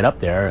ranks right up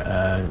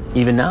there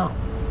even now.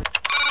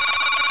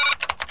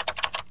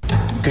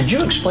 Could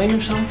you explain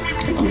yourself?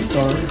 I'm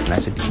sorry. And I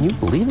said, can you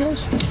believe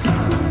this?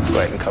 Go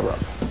ahead and cover up.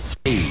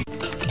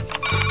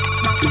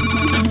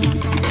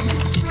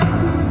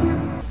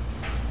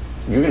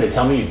 You're going to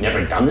tell me you've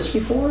never done this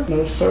before?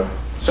 No, sir.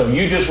 So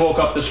you just woke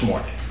up this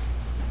morning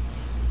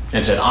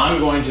and said, I'm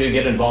going to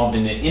get involved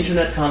in an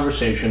internet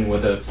conversation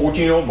with a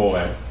 14-year-old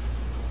boy.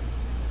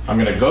 I'm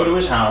going to go to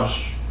his house,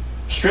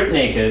 strip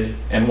naked,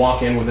 and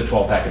walk in with a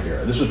 12-pack of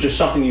beer. This was just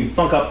something you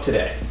thunk up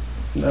today.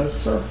 No,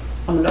 sir.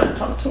 I'm going to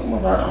talk to him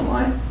about it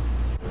online.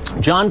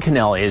 John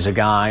Kennelly is a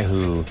guy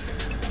who,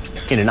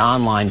 in an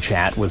online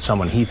chat with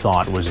someone he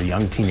thought was a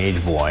young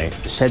teenage boy,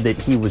 said that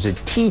he was a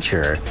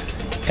teacher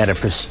at a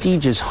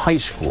prestigious high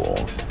school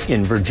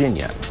in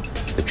Virginia.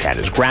 The chat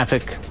is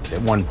graphic.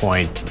 At one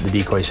point, the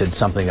decoy said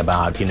something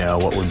about, you know,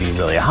 what would be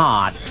really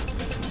hot,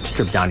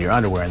 strip down your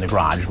underwear in the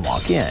garage and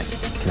walk in.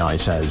 Kennelly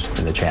says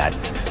in the chat,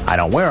 I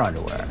don't wear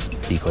underwear.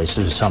 Decoy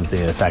says something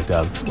to the effect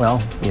of,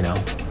 well, you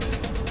know,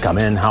 come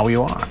in how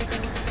you are.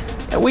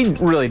 And we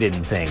really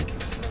didn't think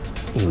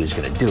he was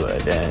going to do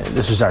it.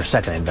 This was our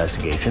second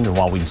investigation, and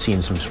while we'd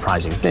seen some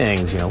surprising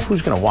things, you know,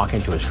 who's going to walk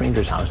into a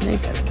stranger's house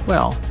naked?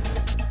 Well,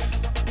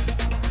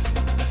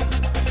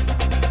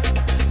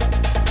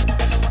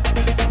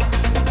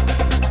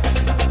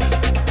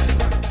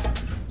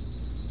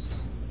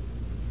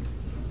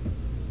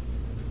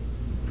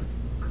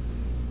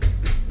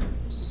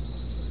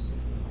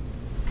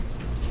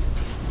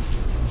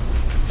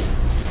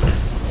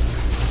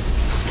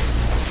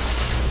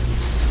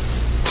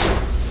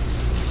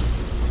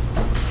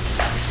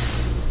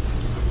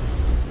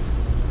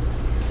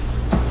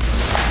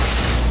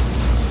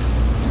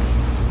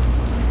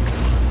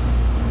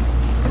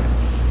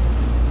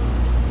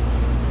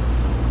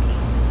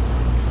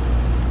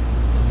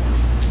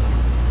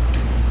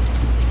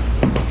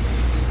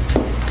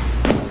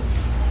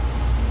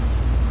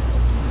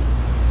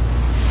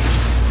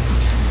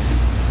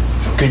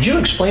 Could you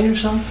explain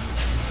yourself?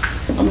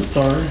 I'm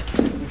sorry.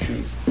 Go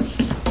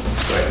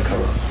ahead and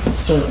cover up.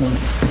 Certainly.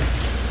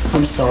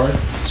 I'm sorry.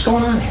 What's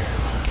going on here?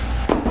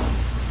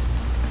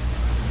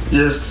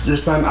 Your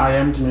son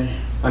IM'd me,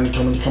 and he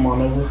told me to come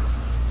on over.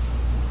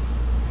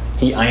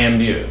 He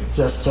IM'd you.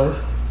 Yes,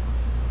 sir.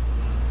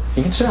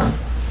 You can sit down.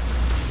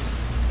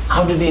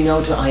 How did he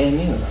know to IM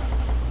you?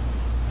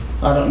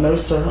 I don't know,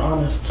 sir,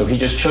 honest. So he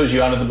just chose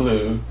you out of the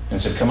blue and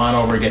said, come on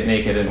over, get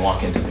naked, and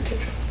walk into the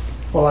kitchen.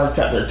 Well, I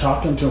sat there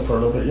talking to him for a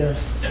little bit,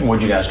 yes. And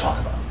what'd you guys talk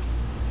about?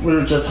 We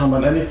were just talking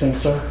about anything,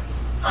 sir.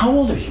 How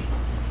old are you?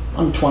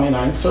 I'm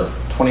 29, sir.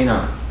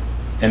 29.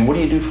 And what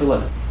do you do for a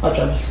living? I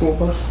drive a school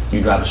bus.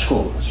 You drive a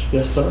school bus.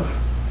 Yes, sir.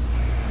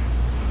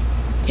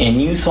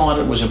 And you thought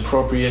it was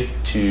appropriate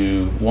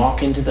to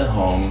walk into the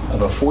home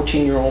of a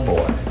 14-year-old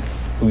boy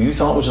who you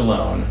thought was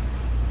alone,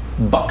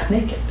 buck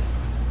naked.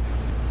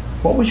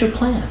 What was your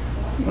plan?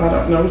 I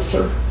don't know,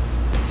 sir.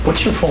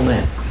 What's your full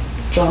name?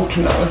 John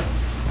Kennelly.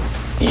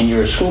 And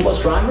you're a school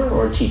bus driver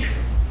or a teacher?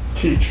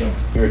 Teacher.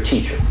 You're a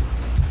teacher.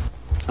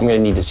 I'm going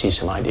to need to see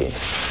some ID.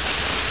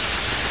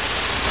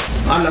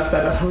 I left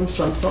that at home,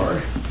 so I'm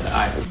sorry.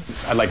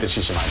 I'd like to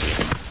see some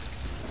ID.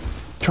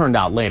 Turned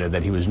out later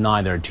that he was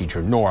neither a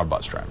teacher nor a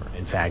bus driver.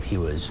 In fact, he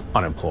was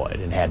unemployed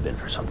and had been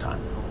for some time.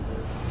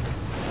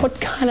 What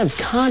kind of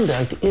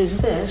conduct is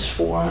this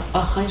for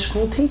a high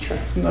school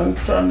teacher? No,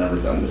 sir, I've never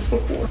done this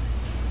before.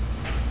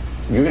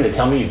 You're going to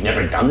tell me you've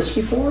never done this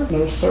before?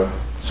 No, sir.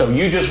 So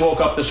you just woke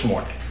up this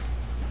morning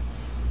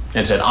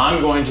and said, I'm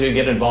going to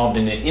get involved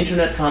in an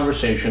internet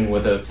conversation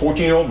with a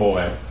 14-year-old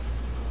boy.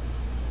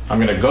 I'm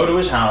going to go to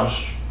his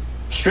house,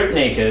 strip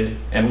naked,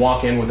 and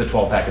walk in with a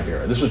 12-pack of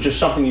beer. This was just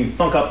something you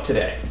thunk up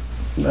today.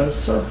 No,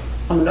 sir.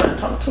 I'm going to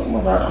talk to him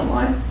about it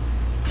online.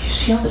 Do you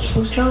see how this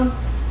looks, John?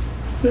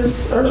 Yes,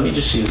 sir. Let me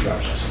just see the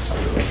driver's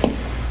license.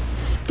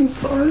 I'm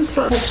sorry,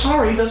 sir. Well,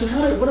 sorry, doesn't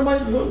cut it.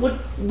 What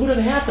would have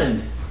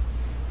happened?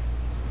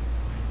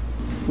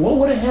 What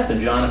would have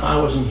happened, John, if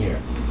I wasn't here?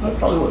 I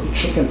probably would have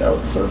chickened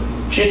out, sir.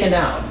 Chickened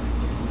out.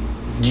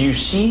 Do you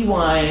see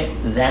why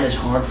that is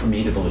hard for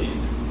me to believe?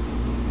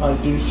 I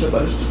do, sir.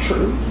 That is the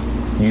truth.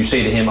 You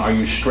say to him, are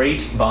you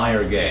straight, bi,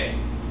 or gay?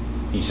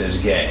 He says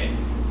gay.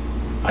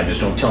 I just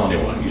don't tell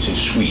anyone. You say,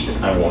 sweet,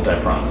 I won't, I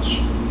promise.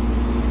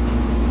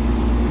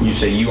 You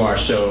say, you are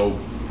so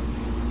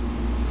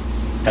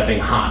effing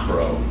hot,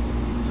 bro.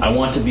 I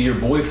want to be your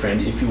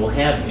boyfriend if you will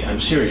have me. I'm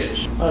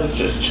serious. I was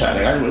just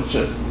chatting. I was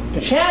just...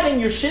 Chatting?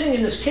 You're sitting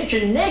in this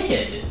kitchen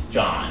naked,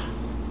 John.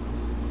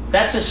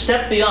 That's a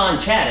step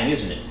beyond chatting,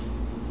 isn't it?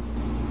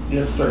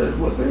 Yes, sir, it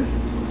would be.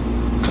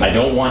 I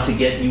don't want to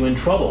get you in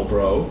trouble,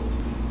 bro.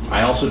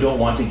 I also don't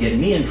want to get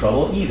me in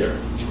trouble either.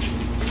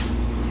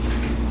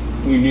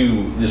 You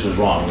knew this was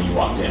wrong when you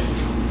walked in.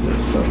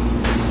 Yes, sir.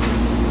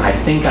 I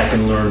think I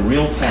can learn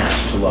real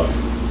fast to love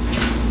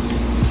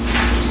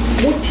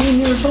you. 14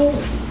 years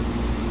old.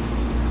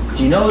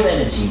 Do you know that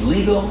it's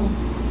illegal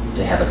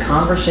to have a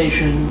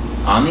conversation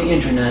on the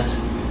internet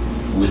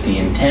with the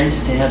intent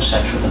to have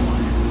sex with a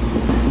minor?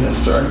 Yes,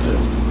 sir, I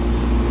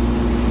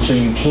do. So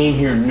you came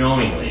here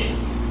knowingly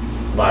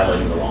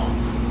violating the law?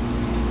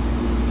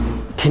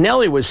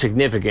 Kennelly was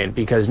significant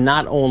because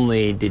not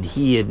only did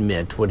he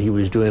admit what he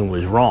was doing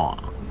was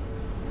wrong,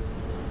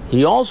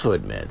 he also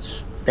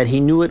admits that he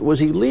knew it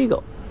was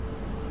illegal,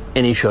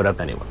 and he showed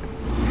up anyway.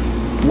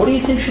 What do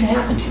you think should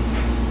happen to you?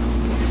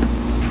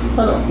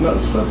 I don't know,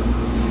 sir.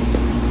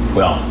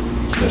 Well,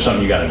 there's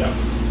something you gotta know.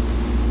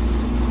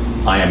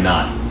 I am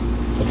not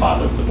the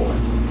father of the boy.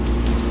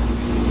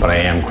 But I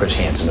am Chris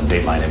Hansen of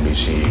Dateline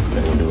NBC,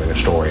 and we're doing a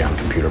story on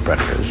computer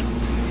predators.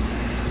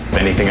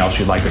 Anything else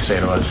you'd like to say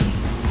to us?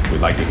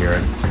 We'd like to hear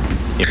it.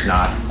 If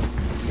not,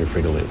 you're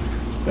free to leave.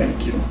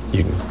 Thank you.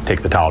 You can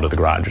take the towel to the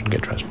garage and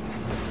get dressed.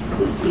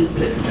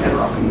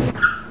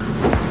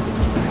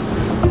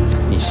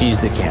 He sees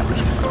the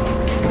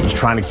cameras. He's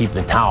trying to keep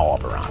the towel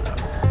up around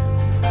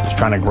him. He's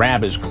trying to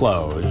grab his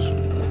clothes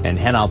and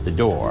head out the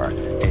door,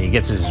 and he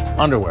gets his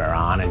underwear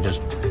on and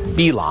just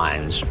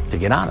beelines to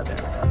get out of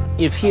there.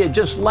 If he had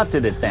just left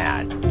it at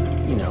that,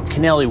 you know,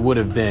 Kennelly would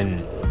have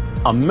been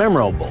a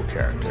memorable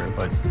character,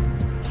 but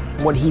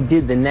what he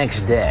did the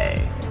next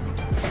day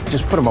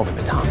just put him over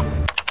the top.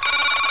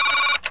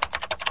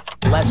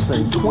 Less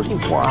than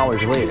 24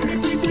 hours later,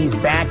 he's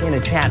back in a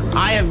chat room.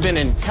 I have been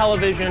in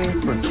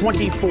television for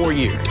 24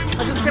 years.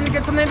 I'm just gonna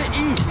get something to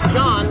eat.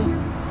 John.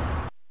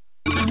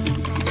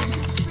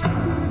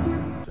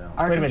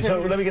 Wait a minute, so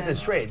let me get this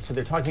straight. So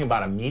they're talking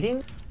about a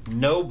meeting?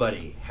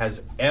 Nobody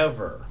has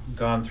ever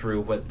gone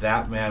through what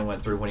that man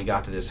went through when he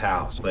got to this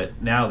house.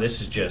 But now this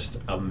is just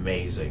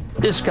amazing.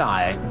 This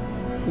guy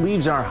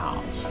leaves our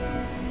house,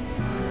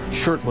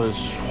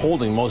 shirtless,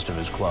 holding most of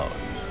his clothes.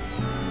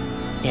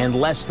 And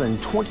less than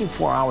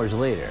 24 hours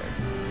later,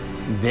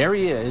 there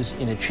he is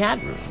in a chat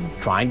room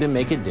trying to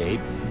make a date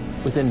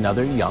with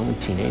another young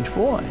teenage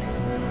boy.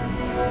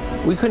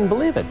 We couldn't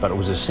believe it, but it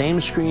was the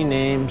same screen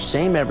name,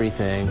 same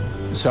everything.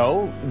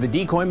 So the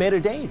decoy made a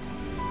date,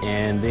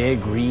 and they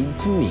agreed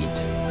to meet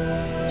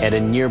at a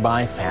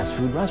nearby fast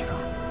food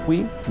restaurant.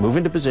 We move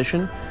into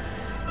position,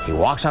 he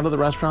walks out of the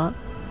restaurant,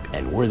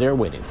 and we're there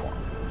waiting for him.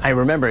 I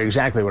remember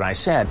exactly what I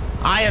said.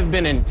 I have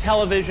been in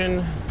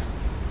television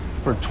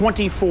for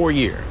 24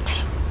 years.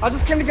 I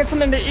just came to get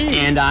something to eat.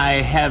 And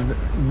I have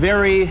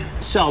very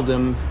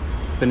seldom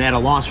been at a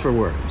loss for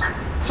words.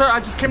 Sir, I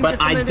just came to get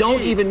something to eat. But I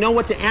don't even know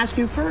what to ask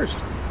you first.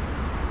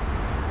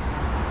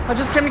 I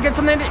just came to get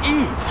something to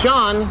eat.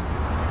 John,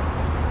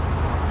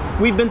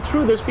 we've been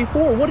through this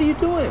before. What are you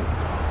doing?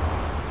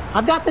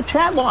 I've got the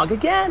chat log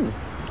again.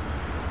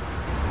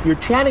 You're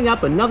chatting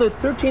up another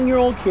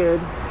 13-year-old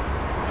kid,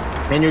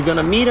 and you're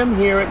gonna meet him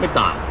here at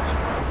McDonald's.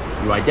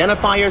 You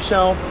identify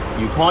yourself,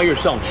 you call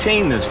yourself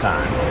Shane this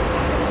time.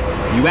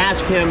 You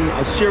ask him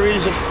a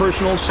series of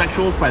personal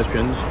sexual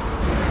questions.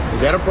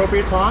 Is that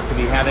appropriate talk to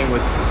be having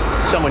with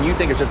someone you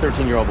think is a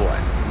 13-year-old boy?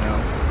 No.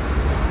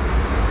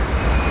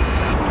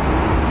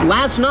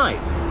 Last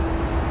night,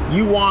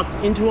 you walked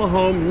into a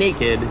home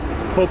naked,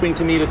 hoping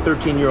to meet a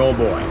 13-year-old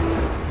boy.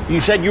 You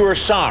said you were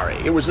sorry.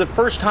 It was the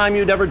first time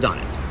you'd ever done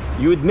it.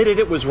 You admitted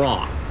it was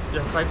wrong.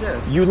 Yes, I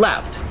did. You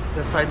left.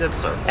 Yes, I did,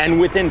 sir. And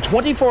within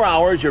 24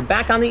 hours, you're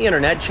back on the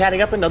internet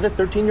chatting up another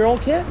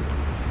 13-year-old kid.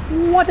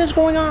 What is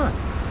going on?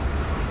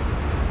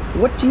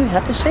 What do you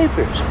have to say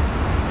for yourself?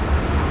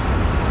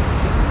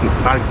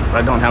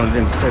 I don't have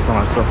anything to say for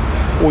myself.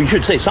 Well, you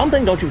should say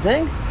something, don't you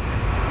think?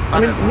 I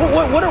mean,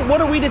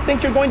 what are we to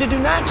think you're going to do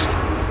next?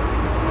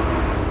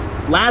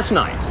 Last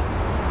night,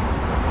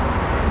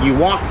 you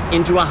walk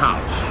into a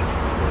house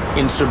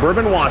in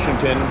suburban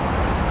Washington,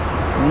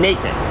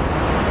 naked,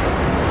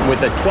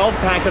 with a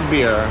 12-pack of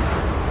beer,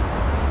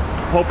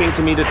 hoping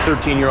to meet a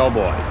 13-year-old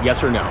boy.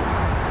 Yes or no?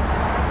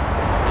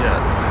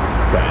 Yes.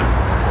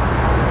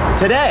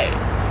 Okay. Today,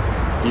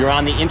 you're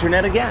on the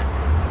internet again.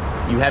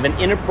 You have an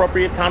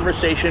inappropriate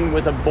conversation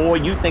with a boy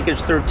you think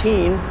is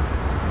 13,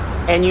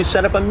 and you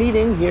set up a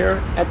meeting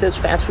here at this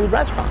fast food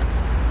restaurant.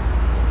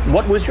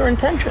 What was your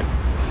intention?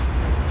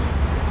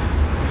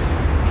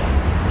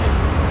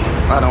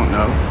 I don't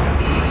know.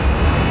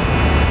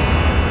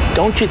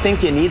 Don't you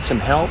think you need some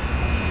help?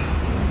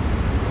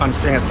 I'm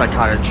seeing a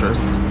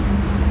psychiatrist.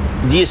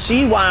 Do you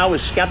see why I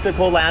was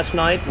skeptical last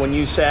night when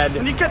you said...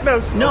 Can you get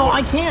those? No,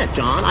 I can't,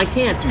 John. I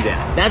can't do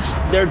that. That's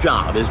their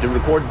job, is to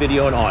record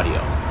video and audio.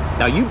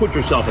 Now, you put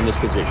yourself in this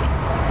position,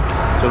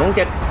 so don't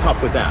get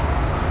tough with that.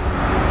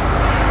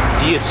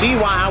 Do you see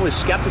why I was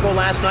skeptical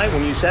last night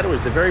when you said it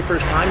was the very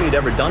first time you'd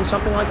ever done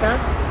something like that?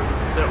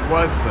 It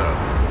was, though.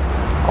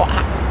 Oh,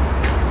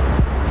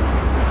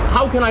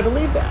 how can I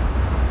believe that?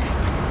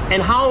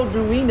 And how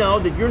do we know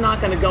that you're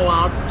not going to go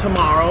out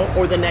tomorrow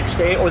or the next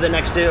day or the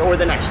next day or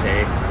the next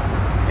day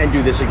and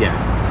do this again?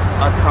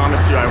 I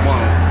promise you I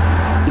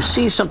won't. You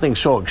see something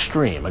so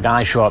extreme, a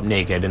guy show up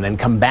naked and then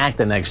come back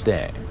the next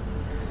day,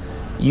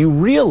 you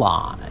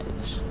realize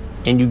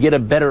and you get a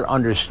better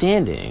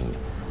understanding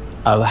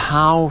of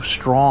how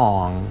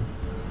strong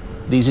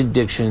these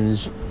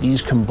addictions,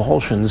 these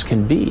compulsions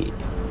can be.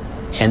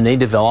 and they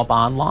develop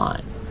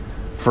online.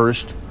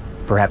 First,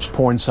 perhaps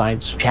porn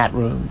sites, chat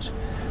rooms,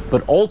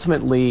 but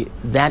ultimately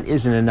that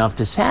isn't enough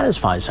to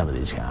satisfy some of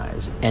these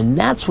guys. And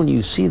that's when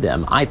you see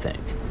them, I think,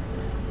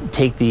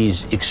 take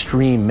these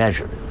extreme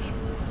measures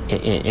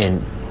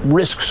and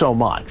risk so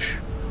much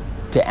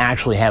to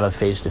actually have a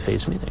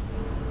face-to-face meeting.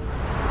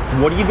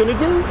 What are you going to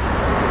do?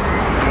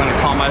 I'm going to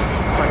call my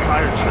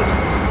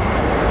psychiatrist.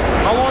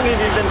 How long have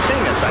you been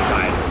seeing a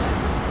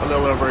psychiatrist? A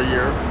little over a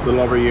year. A little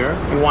over a year?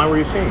 And why were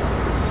you seeing him?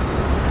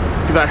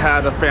 Because I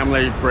had a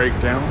family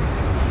breakdown.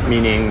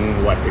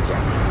 Meaning what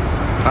exactly?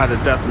 I had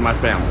a death in my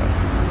family,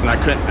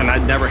 and I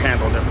never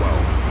handled it well.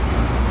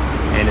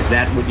 And is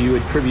that what you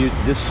attribute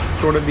this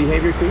sort of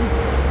behavior to?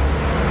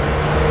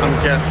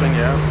 I'm guessing,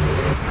 yeah.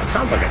 That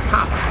sounds like a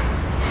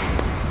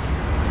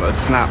cop-out. But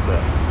it's not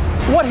though.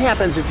 What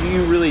happens if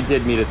you really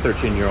did meet a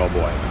 13-year-old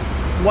boy?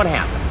 What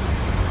happens?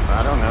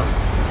 I don't know.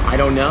 I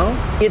don't know.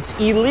 It's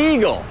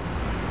illegal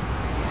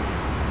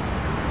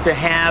to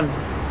have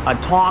a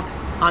talk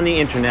on the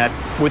internet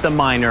with a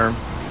minor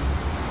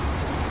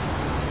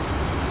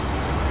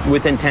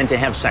with intent to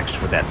have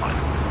sex with that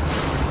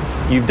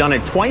minor. You've done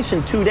it twice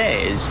in 2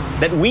 days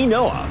that we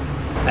know of.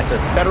 That's a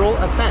federal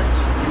offense.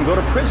 You can go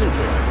to prison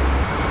for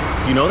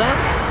it. Do you know that?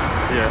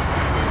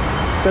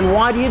 Yes. Then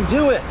why do you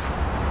do it?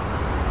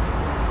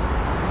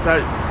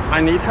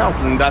 I need help,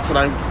 and that's what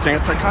I'm seeing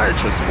a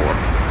psychiatrist for.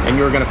 And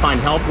you're going to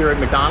find help here at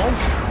McDonald's?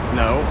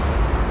 No.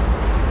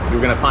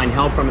 You're going to find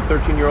help from a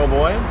 13-year-old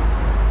boy?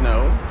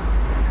 No.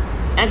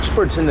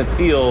 Experts in the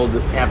field,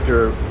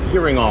 after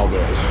hearing all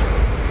this,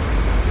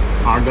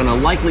 are going to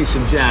likely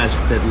suggest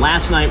that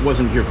last night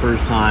wasn't your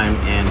first time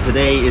and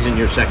today isn't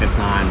your second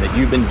time, that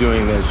you've been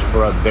doing this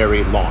for a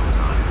very long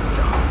time,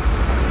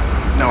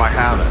 John. No, I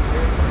haven't.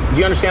 Do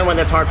you understand why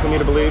that's hard for me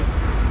to believe?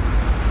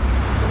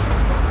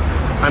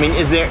 I mean,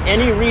 is there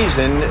any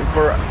reason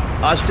for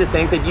us to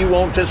think that you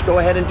won't just go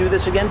ahead and do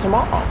this again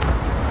tomorrow?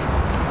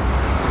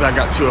 I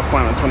got 2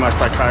 appointments with my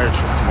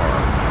psychiatrist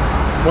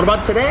tomorrow. What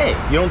about today?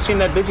 You don't seem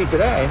that busy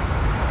today.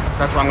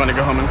 That's why I'm going to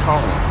go home and call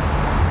him.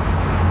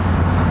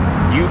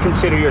 You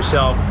consider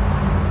yourself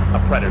a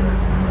predator?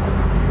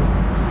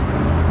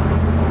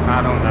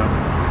 I don't know.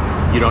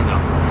 You don't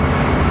know.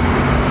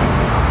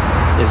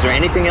 Is there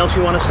anything else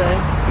you want to say?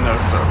 No,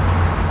 sir.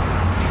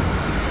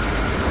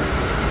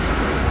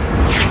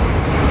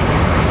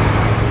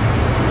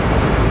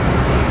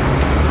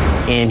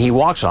 And he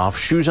walks off,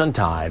 shoes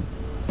untied,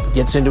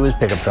 gets into his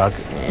pickup truck,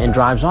 and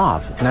drives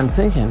off. And I'm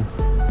thinking,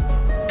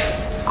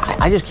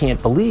 I just can't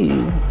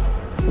believe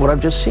what I've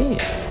just seen.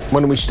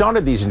 When we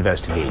started these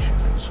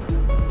investigations,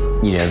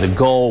 you know, the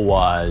goal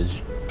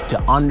was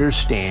to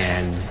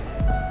understand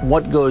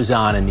what goes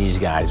on in these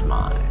guys'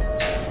 minds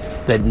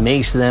that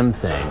makes them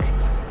think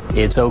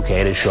it's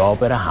okay to show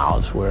up at a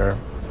house where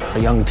a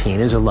young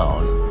teen is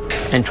alone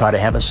and try to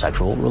have a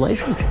sexual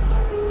relationship.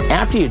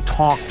 After you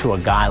talk to a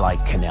guy like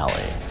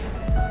Kennelly,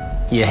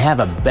 you have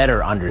a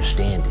better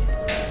understanding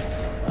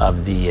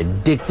of the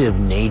addictive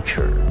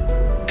nature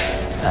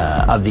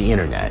of the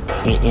internet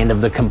and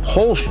of the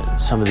compulsion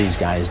some of these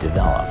guys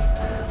develop.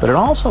 But it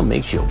also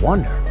makes you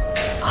wonder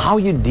how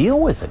you deal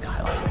with a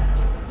guy like that.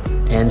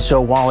 And so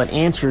while it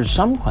answers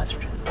some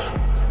questions,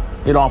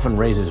 it often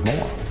raises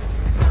more.